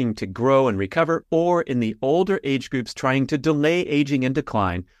years looking to grow and recover, or in the older age groups trying to delay aging and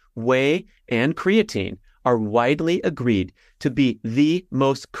decline, whey and creatine are widely agreed to be the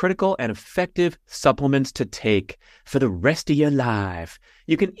most critical and effective supplements to take for the rest of your life.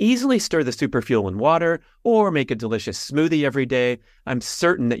 You can easily stir the superfuel in water or make a delicious smoothie every day. I'm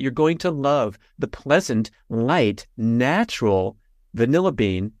certain that you're going to love the pleasant, light, natural vanilla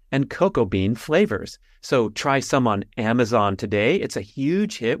bean and cocoa bean flavors. So try some on Amazon today. It's a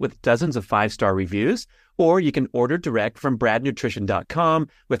huge hit with dozens of 5-star reviews. Or you can order direct from bradnutrition.com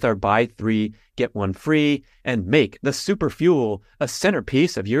with our buy 3, get 1 free, and make the superfuel a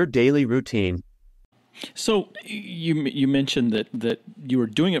centerpiece of your daily routine. So you mentioned that you were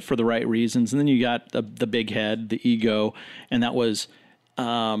doing it for the right reasons, and then you got the big head, the ego, and that was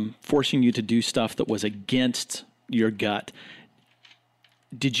forcing you to do stuff that was against your gut.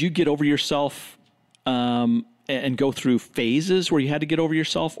 Did you get over yourself and go through phases where you had to get over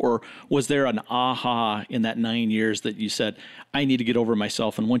yourself, or was there an aha in that 9 years that you said, I need to get over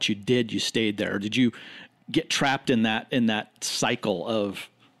myself, and once you did, you stayed there? Or did you get trapped in that cycle of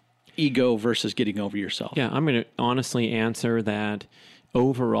ego versus getting over yourself? Yeah, I'm going to honestly answer that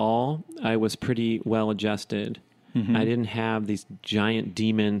overall, I was pretty well adjusted. Mm-hmm. I didn't have these giant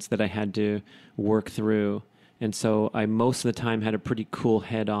demons that I had to work through. And so I most of the time had a pretty cool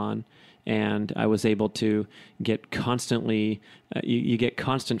head on, and I was able to get constantly, you get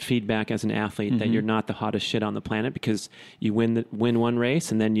constant feedback as an athlete that you're not the hottest shit on the planet because you win one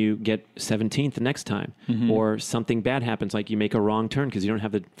race and then you get 17th the next time, or something bad happens, like you make a wrong turn because you don't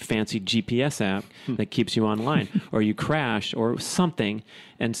have the fancy GPS app that keeps you online, or you crash or something.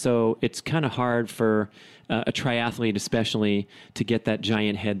 And so it's kind of hard for a triathlete especially to get that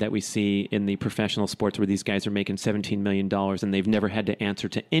giant head that we see in the professional sports where these guys are making $17 million and they've never had to answer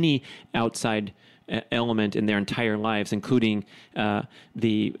to any outside element in their entire lives, including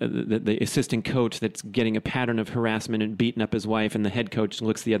the assistant coach that's getting a pattern of harassment and beating up his wife, and the head coach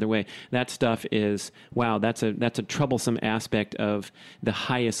looks the other way. That stuff is, wow, that's a troublesome aspect of the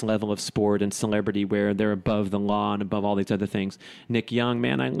highest level of sport and celebrity, where they're above the law and above all these other things. Nick Young,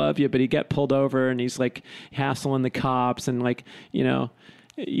 man, I love you, but he got pulled over and he's like hassling the cops and like, you know,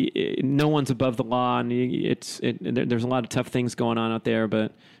 no one's above the law, and there's a lot of tough things going on out there,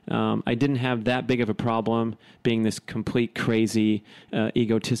 but I didn't have that big of a problem being this complete crazy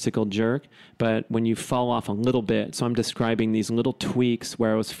egotistical jerk. But when you fall off a little bit, so I'm describing these little tweaks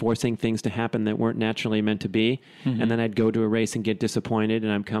where I was forcing things to happen that weren't naturally meant to be, and then I'd go to a race and get disappointed,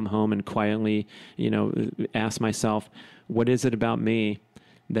 and I'd come home and quietly, you know, ask myself, what is it about me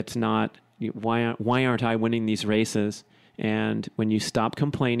that's not, why aren't I winning these races? And when you stop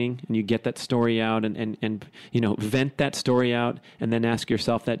complaining and you get that story out and you know, vent that story out and then ask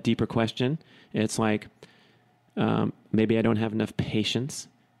yourself that deeper question, it's like, maybe I don't have enough patience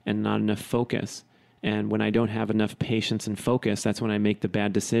and not enough focus. And when I don't have enough patience and focus, that's when I make the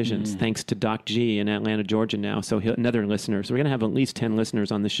bad decisions. Thanks to Doc G in Atlanta, Georgia now. So another listener. So we're going to have at least 10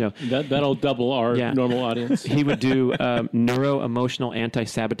 listeners on the show. That'll double our normal audience. He would do neuro-emotional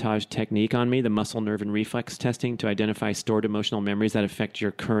anti-sabotage technique on me, the muscle, nerve, and reflex testing to identify stored emotional memories that affect your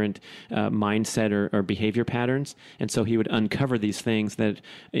current mindset or behavior patterns. And so he would uncover these things that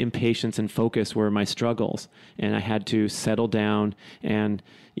impatience and focus were my struggles. And I had to settle down and,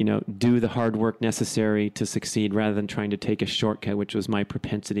 you know, do the hard work necessary to succeed rather than trying to take a shortcut, which was my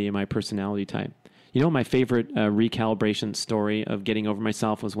propensity and my personality type. You know, my favorite recalibration story of getting over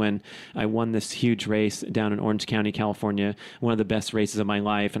myself was when I won this huge race down in Orange County, California, one of the best races of my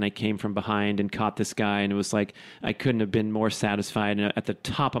life, and I came from behind and caught this guy, and it was like I couldn't have been more satisfied. And at the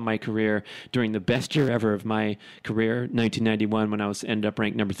top of my career, during the best year ever of my career, 1991, when I ended up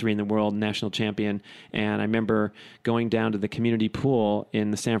ranked number 3 in the world, national champion. And I remember going down to the community pool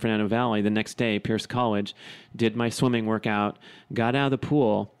in the San Fernando Valley the next day, Pierce College, did my swimming workout, got out of the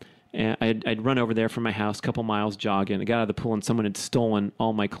pool. And I'd run over there from my house, a couple miles jogging. I got out of the pool and someone had stolen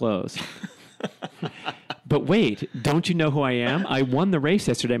all my clothes. But wait, don't you know who I am? I won the race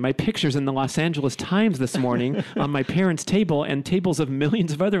yesterday. My picture's in the Los Angeles Times this morning on my parents' table and tables of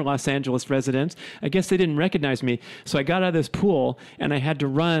millions of other Los Angeles residents. I guess they didn't recognize me. So I got out of this pool and I had to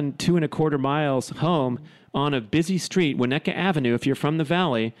run 2.25 miles home on a busy street, Winnetka Avenue, if you're from the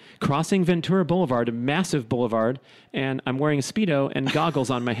Valley, crossing Ventura Boulevard, a massive boulevard, and I'm wearing a Speedo and goggles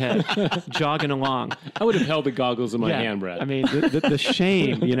on my head, jogging along. I would have held the goggles in my hand, Brad. I mean, the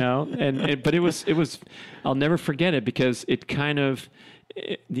shame, you know, but it was, I'll never forget it because it kind of,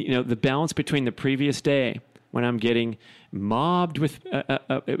 you know, the balance between the previous day when I'm getting mobbed with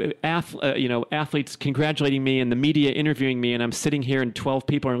athletes congratulating me and the media interviewing me, and I'm sitting here and 12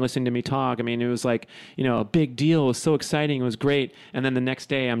 people are listening to me talk. I mean, it was like, you know, a big deal. It was so exciting. It was great. And then the next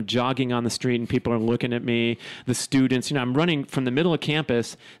day I'm jogging on the street and people are looking at me, the students. You know, I'm running from the middle of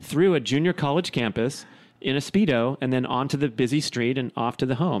campus through a junior college campus in a Speedo and then onto the busy street and off to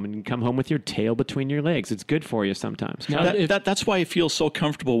the home, and you come home with your tail between your legs. It's good for you sometimes. Now, that's why I feel so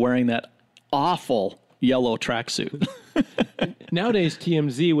comfortable wearing that awful yellow tracksuit. Nowadays,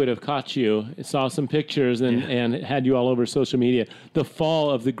 TMZ would have caught you, saw some pictures, and had you all over social media. The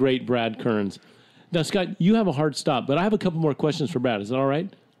fall of the great Brad Kearns. Now, Scott, you have a hard stop, but I have a couple more questions for Brad. Is that all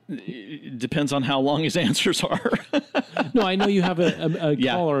right? It depends on how long his answers are. No, I know you have a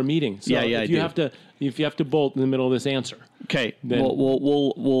call or a meeting. So if you have to bolt in the middle of this answer. Okay, then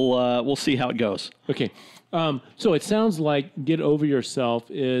we'll see how it goes. Okay. So it sounds like get over yourself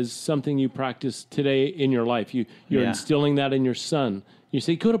is something you practice today in your life. You're instilling that in your son. You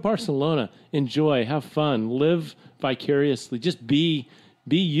say, go to Barcelona, enjoy, have fun, live vicariously, just be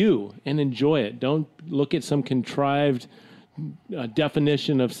you and enjoy it. Don't look at some contrived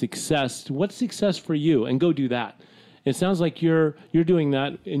definition of success. What's success for you? And go do that. It sounds like you're doing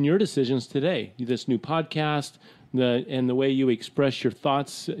that in your decisions today. This new podcast, the way you express your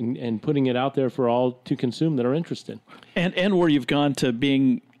thoughts and putting it out there for all to consume that are interested. And where you've gone to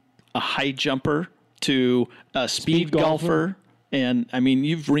being a high jumper to a speed golfer. And I mean,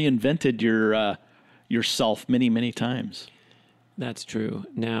 you've reinvented yourself many, many times. That's true.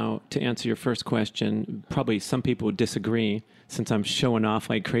 Now, to answer your first question, probably some people would disagree since I'm showing off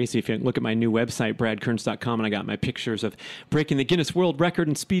like crazy. If you look at my new website, bradkearns.com, and I got my pictures of breaking the Guinness World Record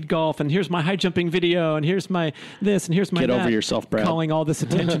in speed golf, and here's my high jumping video, and here's my this, and here's my Get that. over yourself, Brad. Calling all this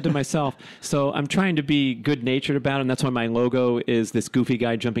attention to myself. So I'm trying to be good-natured about it, and that's why my logo is this goofy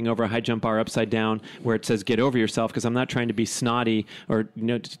guy jumping over a high jump bar upside down where it says, get over yourself, because I'm not trying to be snotty or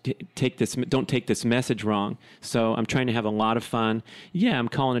don't take this message wrong. So I'm trying to have a lot of fun. Yeah, I'm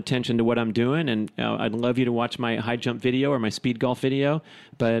calling attention to what I'm doing, and I'd love you to watch my high jump video or my speed golf video,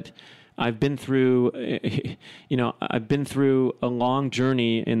 but I've been through, I've been through a long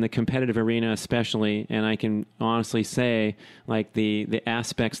journey in the competitive arena, especially, and I can honestly say, like the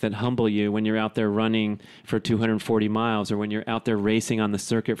aspects that humble you when you're out there running for 240 miles, or when you're out there racing on the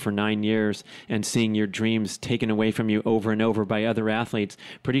circuit for 9 years and seeing your dreams taken away from you over and over by other athletes.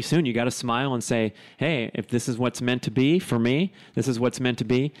 Pretty soon, you got to smile and say, "Hey, if this is what's meant to be for me, this is what's meant to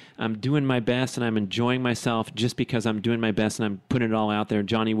be. I'm doing my best, and I'm enjoying myself just because I'm doing my best, and I'm putting it all out there."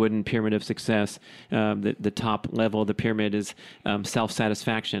 Johnny Wooden, Pyramid of Success, the top level of the pyramid is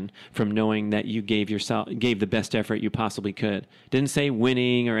self-satisfaction from knowing that you gave the best effort you possibly could. Didn't say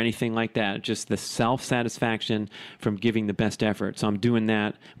winning or anything like that, just the self-satisfaction from giving the best effort. So I'm doing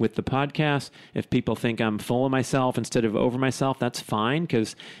that with the podcast. If people think I'm full of myself instead of over myself, that's fine,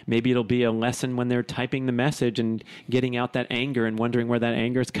 because maybe it'll be a lesson when they're typing the message and getting out that anger and wondering where that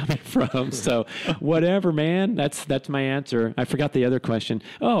anger is coming from. So whatever, man, that's my answer. I forgot the other question.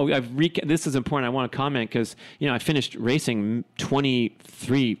 Oh, this is important. I want to comment because, I finished racing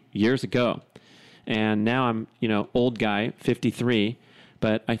 23 years ago, and now I'm, old guy, 53.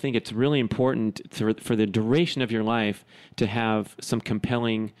 But I think it's really important for the duration of your life to have some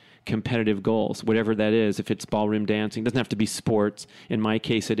compelling competitive goals, whatever that is. If it's ballroom dancing, it doesn't have to be sports. In my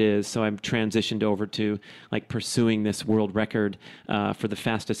case, it is. So I've transitioned over to like pursuing this world record for the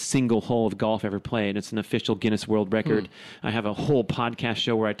fastest single hole of golf ever played. It's an official Guinness World Record. I have a whole podcast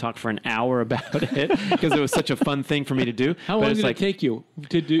show where I talk for an hour about it because it was such a fun thing for me to do. How long did it take you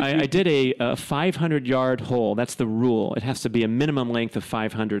to do? I did a 500-yard hole. That's the rule. It has to be a minimum length of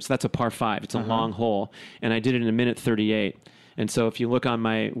 500. So that's a par 5. It's a long hole. And I did it in 1:38. And so if you look on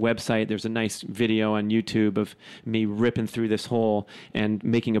my website, there's a nice video on YouTube of me ripping through this hole and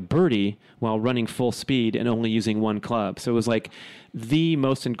making a birdie while running full speed and only using one club. So it was like the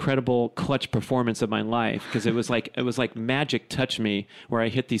most incredible clutch performance of my life, because it was like magic touched me, where I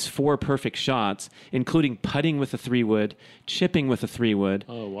hit these 4 perfect shots, including putting with a 3-wood, chipping with a 3-wood,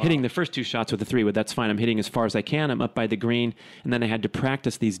 hitting the first 2 shots with a 3-wood. That's fine. I'm hitting as far as I can. I'm up by the green. And then I had to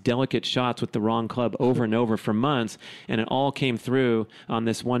practice these delicate shots with the wrong club over and over for months. And it all came through on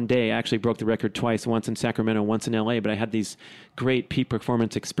this one day. I actually broke the record twice, once in Sacramento, once in LA. But I had these great peak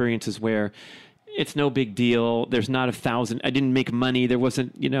performance experiences where it's no big deal. There's not 1,000. I didn't make money. There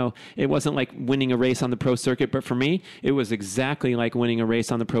wasn't, it wasn't like winning a race on the pro circuit. But for me, it was exactly like winning a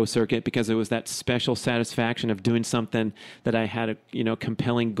race on the pro circuit, because it was that special satisfaction of doing something that I had a,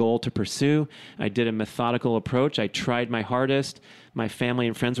 compelling goal to pursue. I did a methodical approach. I tried my hardest. My family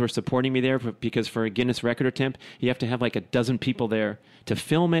and friends were supporting me there because for a Guinness record attempt, you have to have like 12 people there to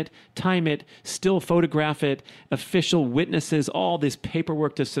film it, time it, still photograph it, official witnesses, all this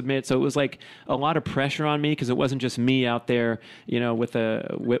paperwork to submit. So it was like a lot of pressure on me, because it wasn't just me out there, with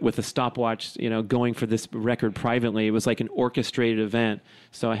a stopwatch, going for this record privately. It was like an orchestrated event.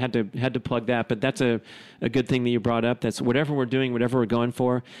 So I had to plug that. But that's a good thing that you brought up. That's whatever we're doing, whatever we're going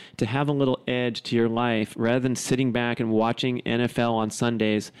for, to have a little edge to your life rather than sitting back and watching NFL on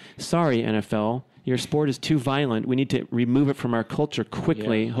Sundays. Sorry, NFL. Your sport is too violent. We need to remove it from our culture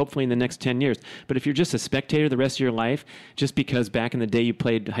quickly, hopefully in the next 10 years. But if you're just a spectator the rest of your life, just because back in the day you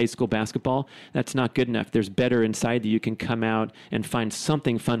played high school basketball, that's not good enough. There's better inside that you can come out and find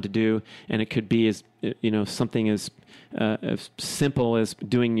something fun to do. And it could be something as simple as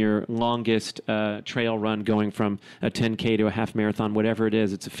doing your longest trail run, going from a 10K to a half marathon, whatever it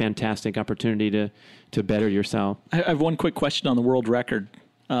is. It's a fantastic opportunity to better yourself. I have one quick question on the world record.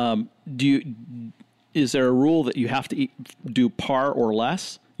 Is there a rule that you have to do par or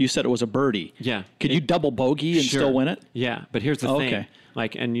less? You said it was a birdie. Yeah. Could you double bogey and still win it? Yeah, but here's the thing.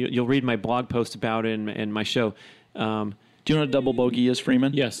 Okay. And you'll read my blog post about it in my show. Do you know what a double bogey is,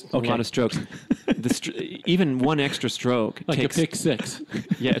 Freeman? Yes. Okay. A lot of strokes. Even one extra stroke like takes a pick 6.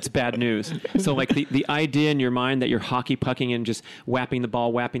 Yeah, it's bad news. So like the idea in your mind that you're hockey pucking and just whapping the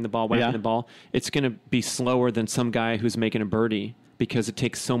ball, the ball, it's going to be slower than some guy who's making a birdie, because it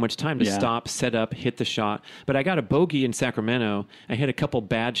takes so much time to stop, set up, hit the shot. But I got a bogey in Sacramento. I hit a couple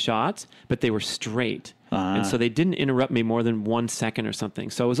bad shots, but they were straight. And so they didn't interrupt me more than 1 second or something.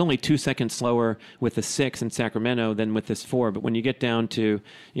 So it was only 2 seconds slower with the 6 in Sacramento than with this 4. But when you get down to,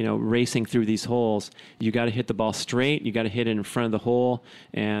 racing through these holes, you got to hit the ball straight. You got to hit it in front of the hole.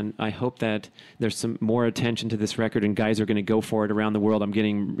 And I hope that there's some more attention to this record and guys are going to go for it around the world. I'm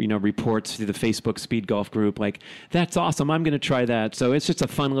getting, reports through the Facebook Speed Golf group like, that's awesome. I'm going to try that. So it's just a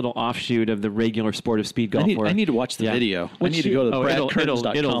fun little offshoot of the regular sport of speed golf. I need to watch the video. I need to go to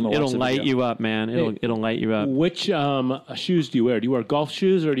bradcurtains.com and watch it'll the light video. you up, man. It'll light you up. Which shoes do you wear? Do you wear golf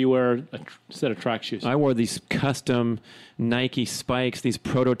shoes or do you wear a set of track shoes? I wore these custom Nike spikes, these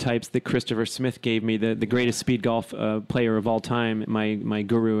prototypes that Christopher Smith gave me, the greatest speed golf player of all time, my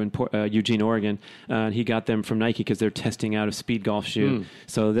guru in Eugene, Oregon. He got them from Nike because they're testing out a speed golf shoe.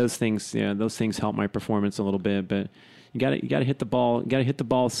 So those things help my performance a little bit. But you got to hit the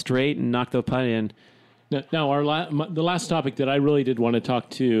ball straight and knock the putt in. Now, the last topic that I really did want to talk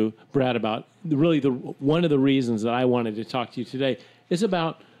to Brad about, one of the reasons that I wanted to talk to you today is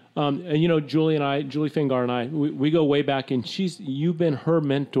about, Julie Fingar and I, we go way back, and you've been her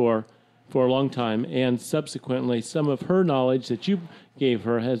mentor for a long time, and subsequently some of her knowledge that you gave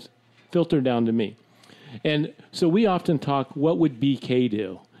her has filtered down to me. And so we often talk, what would BK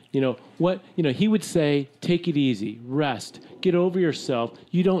do? He would say, take it easy, rest, get over yourself.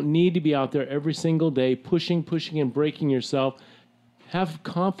 You don't need to be out there every single day pushing and breaking yourself. Have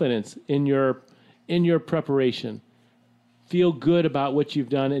confidence in your preparation. Feel good about what you've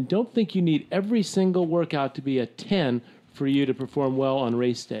done, and don't think you need every single workout to be a 10 for you to perform well on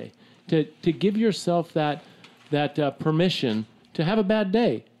race day. To give yourself that permission to have a bad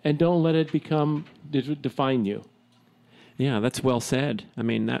day, and don't let it define you. Yeah, that's well said. I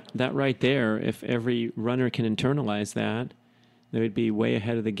mean, that right there, if every runner can internalize that, they would be way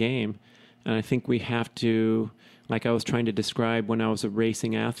ahead of the game. And I think we have to, like I was trying to describe when I was a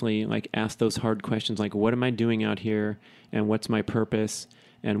racing athlete, like ask those hard questions like, what am I doing out here? And what's my purpose?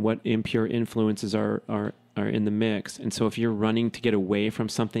 And what impure influences are in the mix. And so if you're running to get away from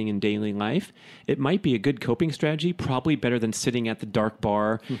something in daily life, it might be a good coping strategy, probably better than sitting at the dark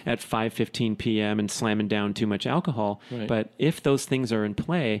bar at 5:15 p.m. and slamming down too much alcohol. Right. But if those things are in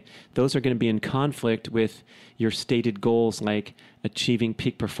play, those are going to be in conflict with your stated goals, like achieving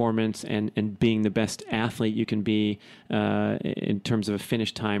peak performance and being the best athlete you can be in terms of a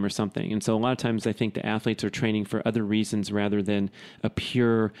finish time or something. And so a lot of times I think the athletes are training for other reasons rather than a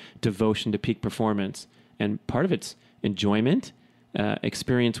pure devotion to peak performance. And part of it's enjoyment,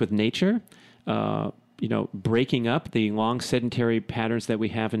 experience with nature, breaking up the long sedentary patterns that we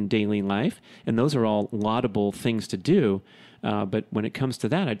have in daily life. And those are all laudable things to do. But when it comes to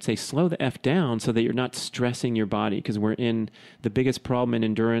that, I'd say slow the F down so that you're not stressing your body, because the biggest problem in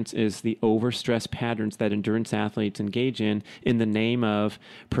endurance is the overstress patterns that endurance athletes engage in the name of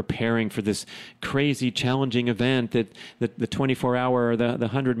preparing for this crazy challenging event, that the 24-hour or the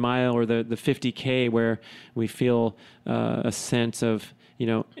 100-mile or the 50K, where we feel a sense of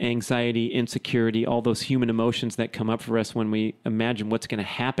anxiety, insecurity, all those human emotions that come up for us when we imagine what's going to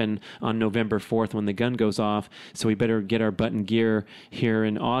happen on November 4th when the gun goes off. So we better get our butt in gear here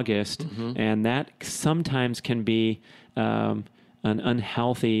in August. Mm-hmm. And that sometimes can be an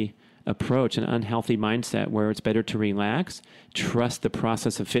unhealthy approach, an unhealthy mindset, where it's better to relax, trust the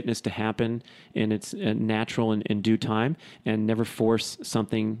process of fitness to happen in its natural and in due time, and never force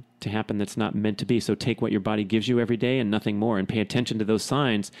something to happen that's not meant to be. So take what your body gives you every day and nothing more, and pay attention to those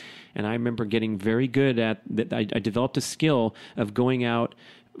signs. And I remember getting very good at that. I developed a skill of going out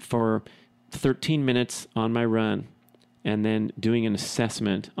for 13 minutes on my run and then doing an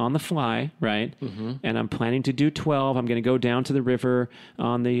assessment on the fly, right? Mm-hmm. And I'm planning to do 12. I'm going to go down to the river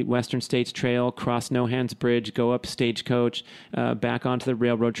on the Western States Trail, cross No Hands Bridge, go up Stagecoach, back onto the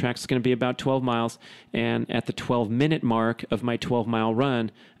railroad tracks. It's going to be about 12 miles. And at the 12-minute mark of my 12-mile run,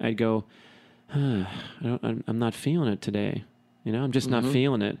 I'd go, I'm not feeling it today. I'm just not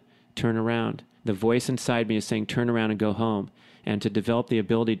feeling it. Turn around. The voice inside me is saying, turn around and go home. And to develop the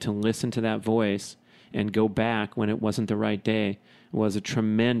ability to listen to that voice and go back when it wasn't the right day was a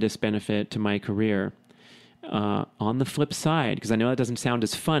tremendous benefit to my career. On the flip side, because I know that doesn't sound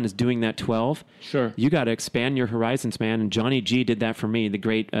as fun as doing that 12. Sure. You got to expand your horizons, man. And Johnny G did that for me, the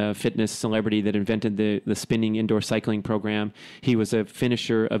great fitness celebrity that invented the spinning indoor cycling program. He was a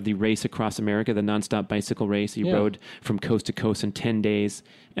finisher of the Race Across America, the nonstop bicycle race. He rode from coast to coast in 10 days.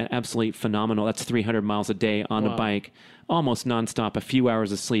 Absolutely phenomenal. That's 300 miles a day on a bike. Almost nonstop, a few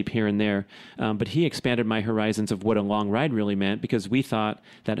hours of sleep here and there. But he expanded my horizons of what a long ride really meant, because we thought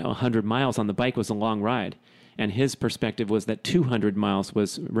that 100 miles on the bike was a long ride. And his perspective was that 200 miles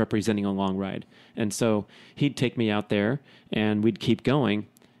was representing a long ride. And so he'd take me out there and we'd keep going.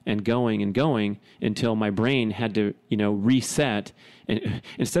 and going until my brain had to, reset. And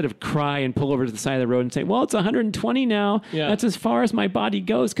instead of cry and pull over to the side of the road and say, well, it's 120 now. Yeah. That's as far as my body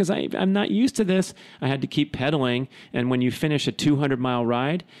goes because I'm not used to this. I had to keep pedaling. And when you finish a 200-mile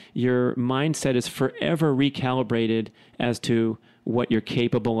ride, your mindset is forever recalibrated as to what you're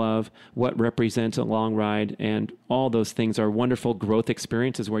capable of, what represents a long ride, and all those things are wonderful growth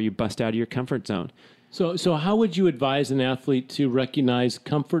experiences where you bust out of your comfort zone. So how would you advise an athlete to recognize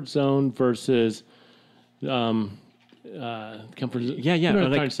comfort zone versus comfort zone? Yeah. You know what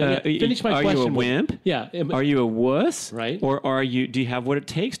I'm trying to say? Finish my are question. You a wimp? Yeah. Are you a wuss? Right. Or do you have what it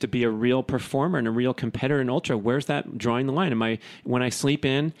takes to be a real performer and a real competitor in ultra? Where's that drawing the line? When I sleep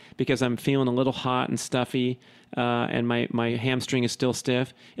in because I'm feeling a little hot and stuffy and my hamstring is still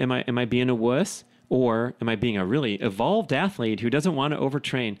stiff, am I being a wuss? Or am I being a really evolved athlete who doesn't want to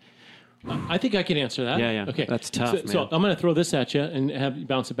overtrain? I think I can answer that. Yeah. Okay. That's tough, So man. I'm going to throw this at you and have you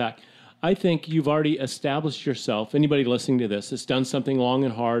bounce it back. I think you've already established yourself. Anybody listening to this has done something long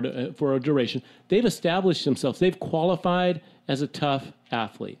and hard for a duration. They've established themselves. They've qualified as a tough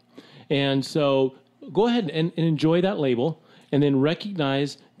athlete. And so go ahead and enjoy that label and then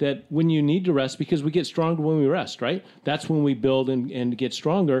recognize that when you need to rest, because we get stronger when we rest, right? That's when we build and get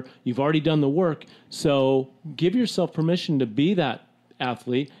stronger. You've already done the work. So give yourself permission to be that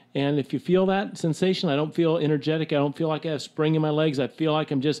athlete. And if you feel that sensation, I don't feel energetic, I don't feel like I have spring in my legs, I feel like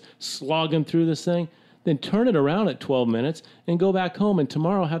I'm just slogging through this thing, then turn it around at 12 minutes and go back home and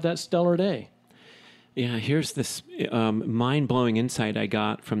tomorrow have that stellar day. Yeah, here's this mind-blowing insight I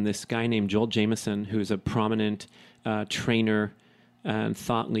got from this guy named Joel Jameson, who's a prominent trainer and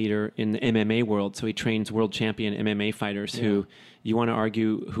thought leader in the MMA world. So he trains world champion MMA fighters who, you want to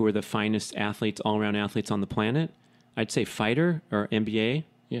argue, who are the finest athletes, all-around athletes on the planet? I'd say fighter or NBA.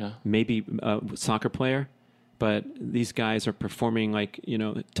 Yeah. Maybe a soccer player. But these guys are performing like,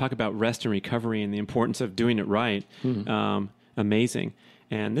 talk about rest and recovery and the importance of doing it right. Amazing.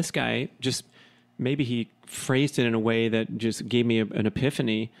 And this guy maybe he phrased it in a way that just gave me an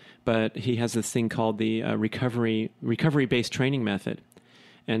epiphany, but he has this thing called the recovery-based training method.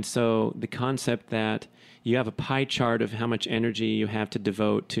 And so the concept that you have a pie chart of how much energy you have to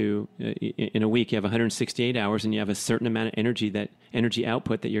devote to in a week. You have 168 hours, and you have a certain amount of energy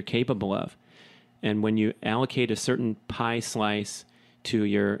output that you're capable of. And when you allocate a certain pie slice to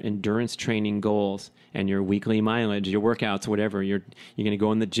your endurance training goals and your weekly mileage, your workouts, whatever, you're going to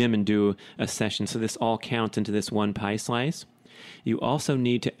go in the gym and do a session. So this all counts into this one pie slice. You also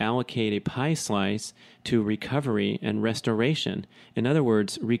need to allocate a pie slice to recovery and restoration. In other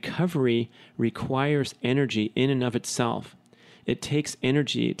words, recovery requires energy in and of itself. It takes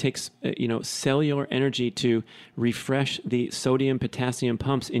energy. It takes cellular energy to refresh the sodium potassium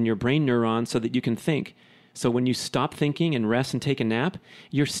pumps in your brain neurons so that you can think. So when you stop thinking and rest and take a nap,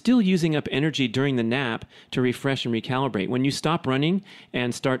 you're still using up energy during the nap to refresh and recalibrate. When you stop running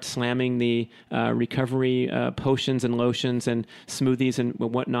and start slamming the recovery potions and lotions and smoothies and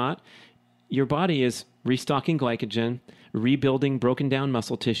whatnot, your body is restocking glycogen, rebuilding broken down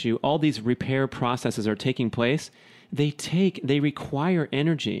muscle tissue. All these repair processes are taking place. They require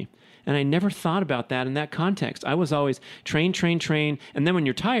energy. And I never thought about that in that context. I was always train. And then when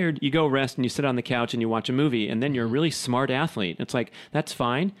you're tired, you go rest and you sit on the couch and you watch a movie. And then you're a really smart athlete. It's like, that's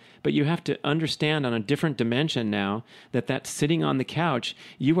fine. But you have to understand on a different dimension now that sitting on the couch,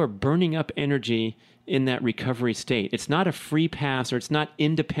 you are burning up energy in that recovery state. It's not a free pass, or it's not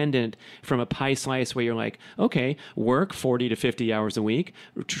independent from a pie slice where you're like, okay, work 40 to 50 hours a week,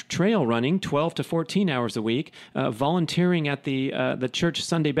 trail running 12 to 14 hours a week, volunteering at the church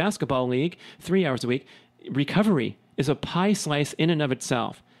Sunday basketball league 3 hours a week. Recovery is a pie slice in and of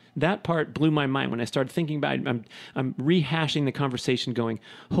itself. That part blew my mind when I started thinking about it. I'm rehashing the conversation going,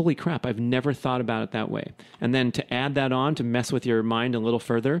 holy crap, I've never thought about it that way. And then to add that on, to mess with your mind a little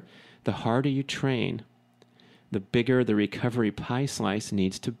further, the harder you train, the bigger the recovery pie slice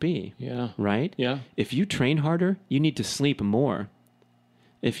needs to be. Yeah. Right? Yeah. If you train harder, you need to sleep more.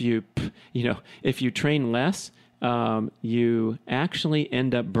 If you train less, you actually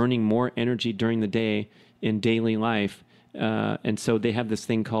end up burning more energy during the day in daily life. And so they have this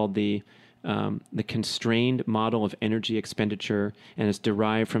thing called the constrained model of energy expenditure, and it's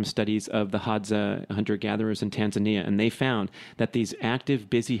derived from studies of the Hadza hunter-gatherers in Tanzania. And they found that these active,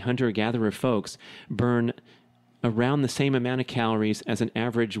 busy hunter-gatherer folks burn around the same amount of calories as an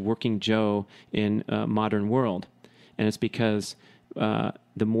average working Joe in a modern world. And it's because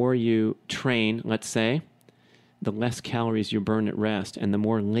the more you train, let's say, the less calories you burn at rest, and the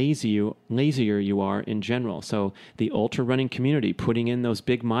more lazier you are in general. So the ultra running community, putting in those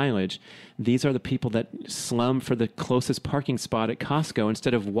big mileage, these are the people that slum for the closest parking spot at Costco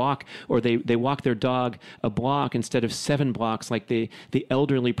instead of walk, or they walk their dog a block instead of 7 blocks, like the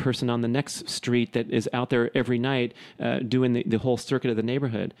elderly person on the next street that is out there every night doing the whole circuit of the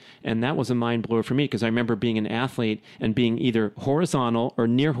neighborhood. And that was a mind blower for me, because I remember being an athlete and being either horizontal or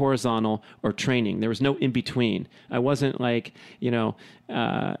near horizontal or training. There was no in between. I wasn't like,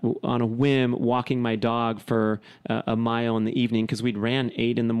 on a whim walking my dog for a mile in the evening, because we'd ran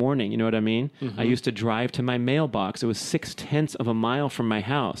 8 in the morning. You know what I mean? Mm-hmm. I used to drive to my mailbox. It was 0.6 of a mile from my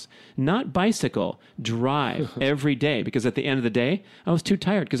house. Not bicycle, drive every day, because at the end of the day, I was too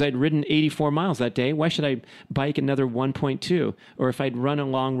tired because I'd ridden 84 miles that day. Why should I bike another 1.2? Or if I'd run a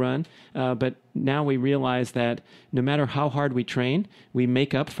long run. But now we realize that no matter how hard we train, we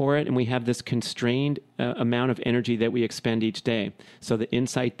make up for it, and we have this constrained amount of energy that we expend each day. So the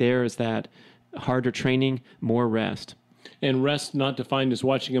insight there is that harder training, more rest. And rest not defined as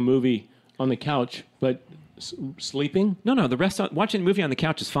watching a movie on the couch, but sleeping? No, the rest, watching a movie on the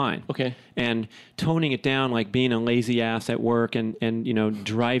couch is fine. Okay. And toning it down, like being a lazy ass at work and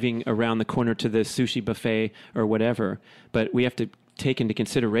driving around the corner to the sushi buffet or whatever. But we have to take into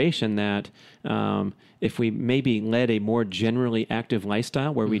consideration that if we maybe led a more generally active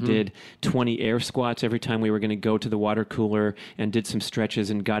lifestyle where we did 20 air squats every time we were going to go to the water cooler and did some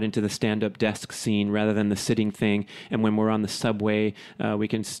stretches and got into the stand-up desk scene rather than the sitting thing, and when we're on the subway we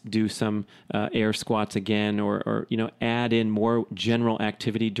can do some air squats again, or add in more general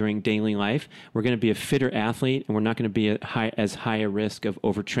activity during daily life, we're going to be a fitter athlete, and we're not going to be as high a risk of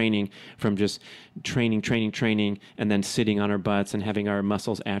overtraining from just training and then sitting on our butts and having our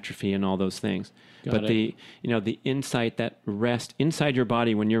muscles atrophy and all those things. But the insight that rest inside your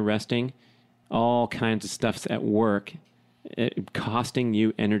body when you're resting, all kinds of stuff's at work, costing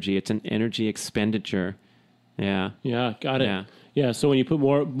you energy. It's an energy expenditure. Yeah. Yeah, got it. Yeah. So when you put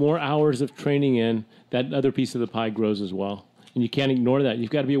more hours of training in, that other piece of the pie grows as well. And you can't ignore that.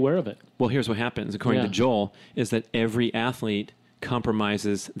 You've got to be aware of it. Well, here's what happens, according to Joel, is that every athlete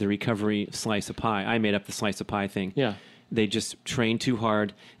compromises the recovery slice of pie. I made up the slice of pie thing. Yeah. They just train too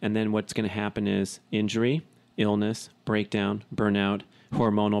hard, and then what's going to happen is injury, illness, breakdown, burnout,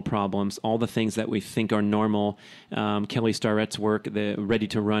 hormonal problems, all the things that we think are normal. Kelly Starrett's work, the Ready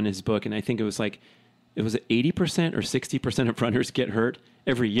to Run, his book, and I think it was 80% or 60% of runners get hurt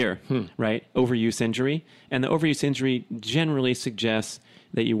every year, right? Overuse injury. And the overuse injury generally suggests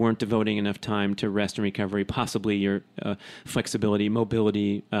that you weren't devoting enough time to rest and recovery. Possibly your flexibility,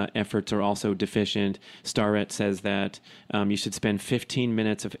 mobility efforts are also deficient. Starrett says that you should spend 15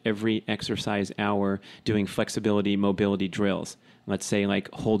 minutes of every exercise hour doing flexibility, mobility drills. Let's say like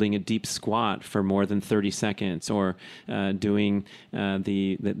holding a deep squat for more than 30 seconds, or doing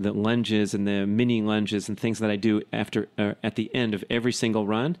the lunges and the mini lunges and things that I do after at the end of every single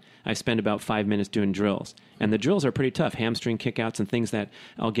run. I spend about 5 minutes doing drills. And the drills are pretty tough, hamstring kickouts and things that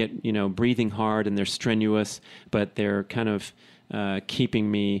I'll get, breathing hard, and they're strenuous, but they're kind of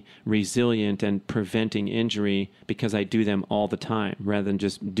keeping me resilient and preventing injury because I do them all the time rather than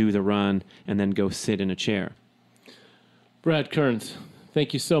just do the run and then go sit in a chair. Brad Kearns,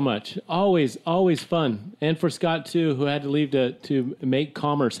 thank you so much. Always fun. And for Scott, too, who had to leave to make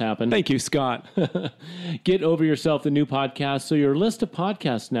commerce happen. Thank you, Scott. Get Over Yourself, the new podcast. So your list of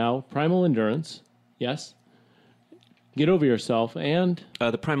podcasts now, Primal Endurance, yes? Get Over Yourself, and?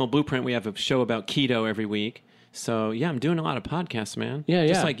 The Primal Blueprint, we have a show about keto every week. So, yeah, I'm doing a lot of podcasts, man. Yeah.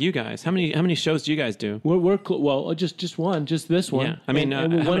 Just like you guys. How many shows do you guys do? We're just one, just this one. Yeah. I mean,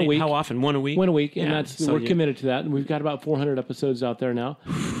 and a week. How often? One a week? One a week, and yeah. we're committed to that. And we've got about 400 episodes out there now.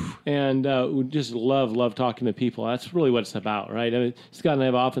 And we just love talking to people. That's really what it's about, right? I mean, Scott and I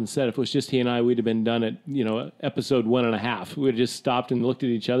have often said if it was just he and I, we'd have been done at, episode 1.5. We would have just stopped and looked at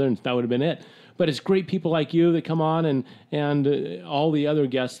each other, and that would have been it. But it's great people like you that come on, and all the other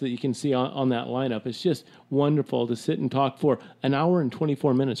guests that you can see on that lineup. It's just wonderful to sit and talk for an hour and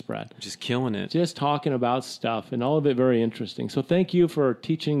 24 minutes, Brad. Just killing it. Just talking about stuff, and all of it very interesting. So thank you for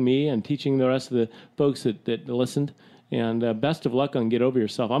teaching me and teaching the rest of the folks that listened. And best of luck on Get Over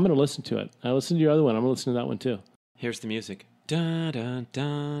Yourself. I'm going to listen to it. I listened to your other one. I'm going to listen to that one too. Here's the music. Dun, dun,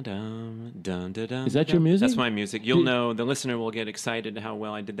 dun, dun, dun, dun, dun, Is that your music? That's my music. You'll know. The listener will get excited how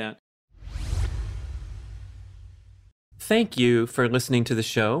well I did that. Thank you for listening to the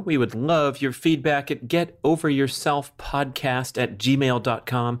show. We would love your feedback at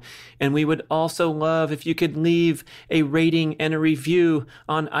getoveryourselfpodcast@gmail.com. And we would also love if you could leave a rating and a review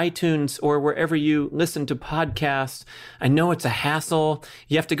on iTunes or wherever you listen to podcasts. I know it's a hassle.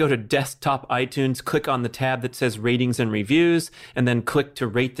 You have to go to desktop iTunes, click on the tab that says ratings and reviews, and then click to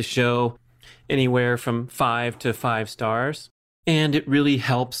rate the show anywhere from 5 to 5 stars. And it really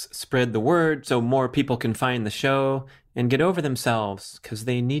helps spread the word so more people can find the show and get over themselves because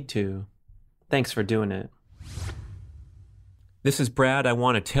they need to. Thanks for doing it. This is Brad. I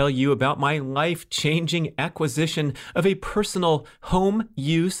want to tell you about my life-changing acquisition of a personal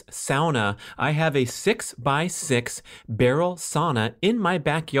home-use sauna. I have a 6x6 barrel sauna in my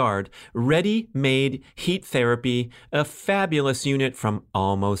backyard, ready-made heat therapy, a fabulous unit from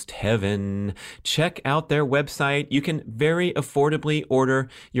Almost Heaven. Check out their website. You can very affordably order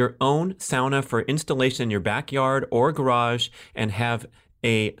your own sauna for installation in your backyard or garage and have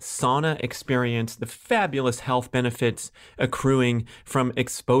a sauna experience, the fabulous health benefits accruing from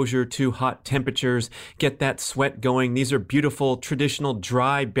exposure to hot temperatures. Get that sweat going. These are beautiful traditional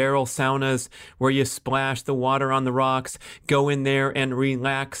dry barrel saunas where you splash the water on the rocks, go in there and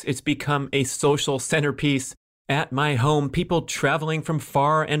relax. It's become a social centerpiece at my home. People traveling from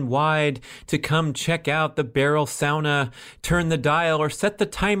far and wide to come check out the barrel sauna, turn the dial or set the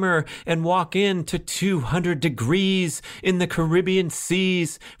timer and walk in to 200 degrees in the Caribbean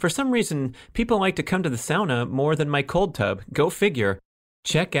seas. For some reason, people like to come to the sauna more than my cold tub. Go figure.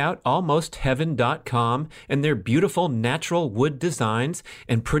 Check out almostheaven.com and their beautiful natural wood designs,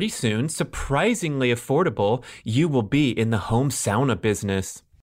 and pretty soon, surprisingly affordable, you will be in the home sauna business.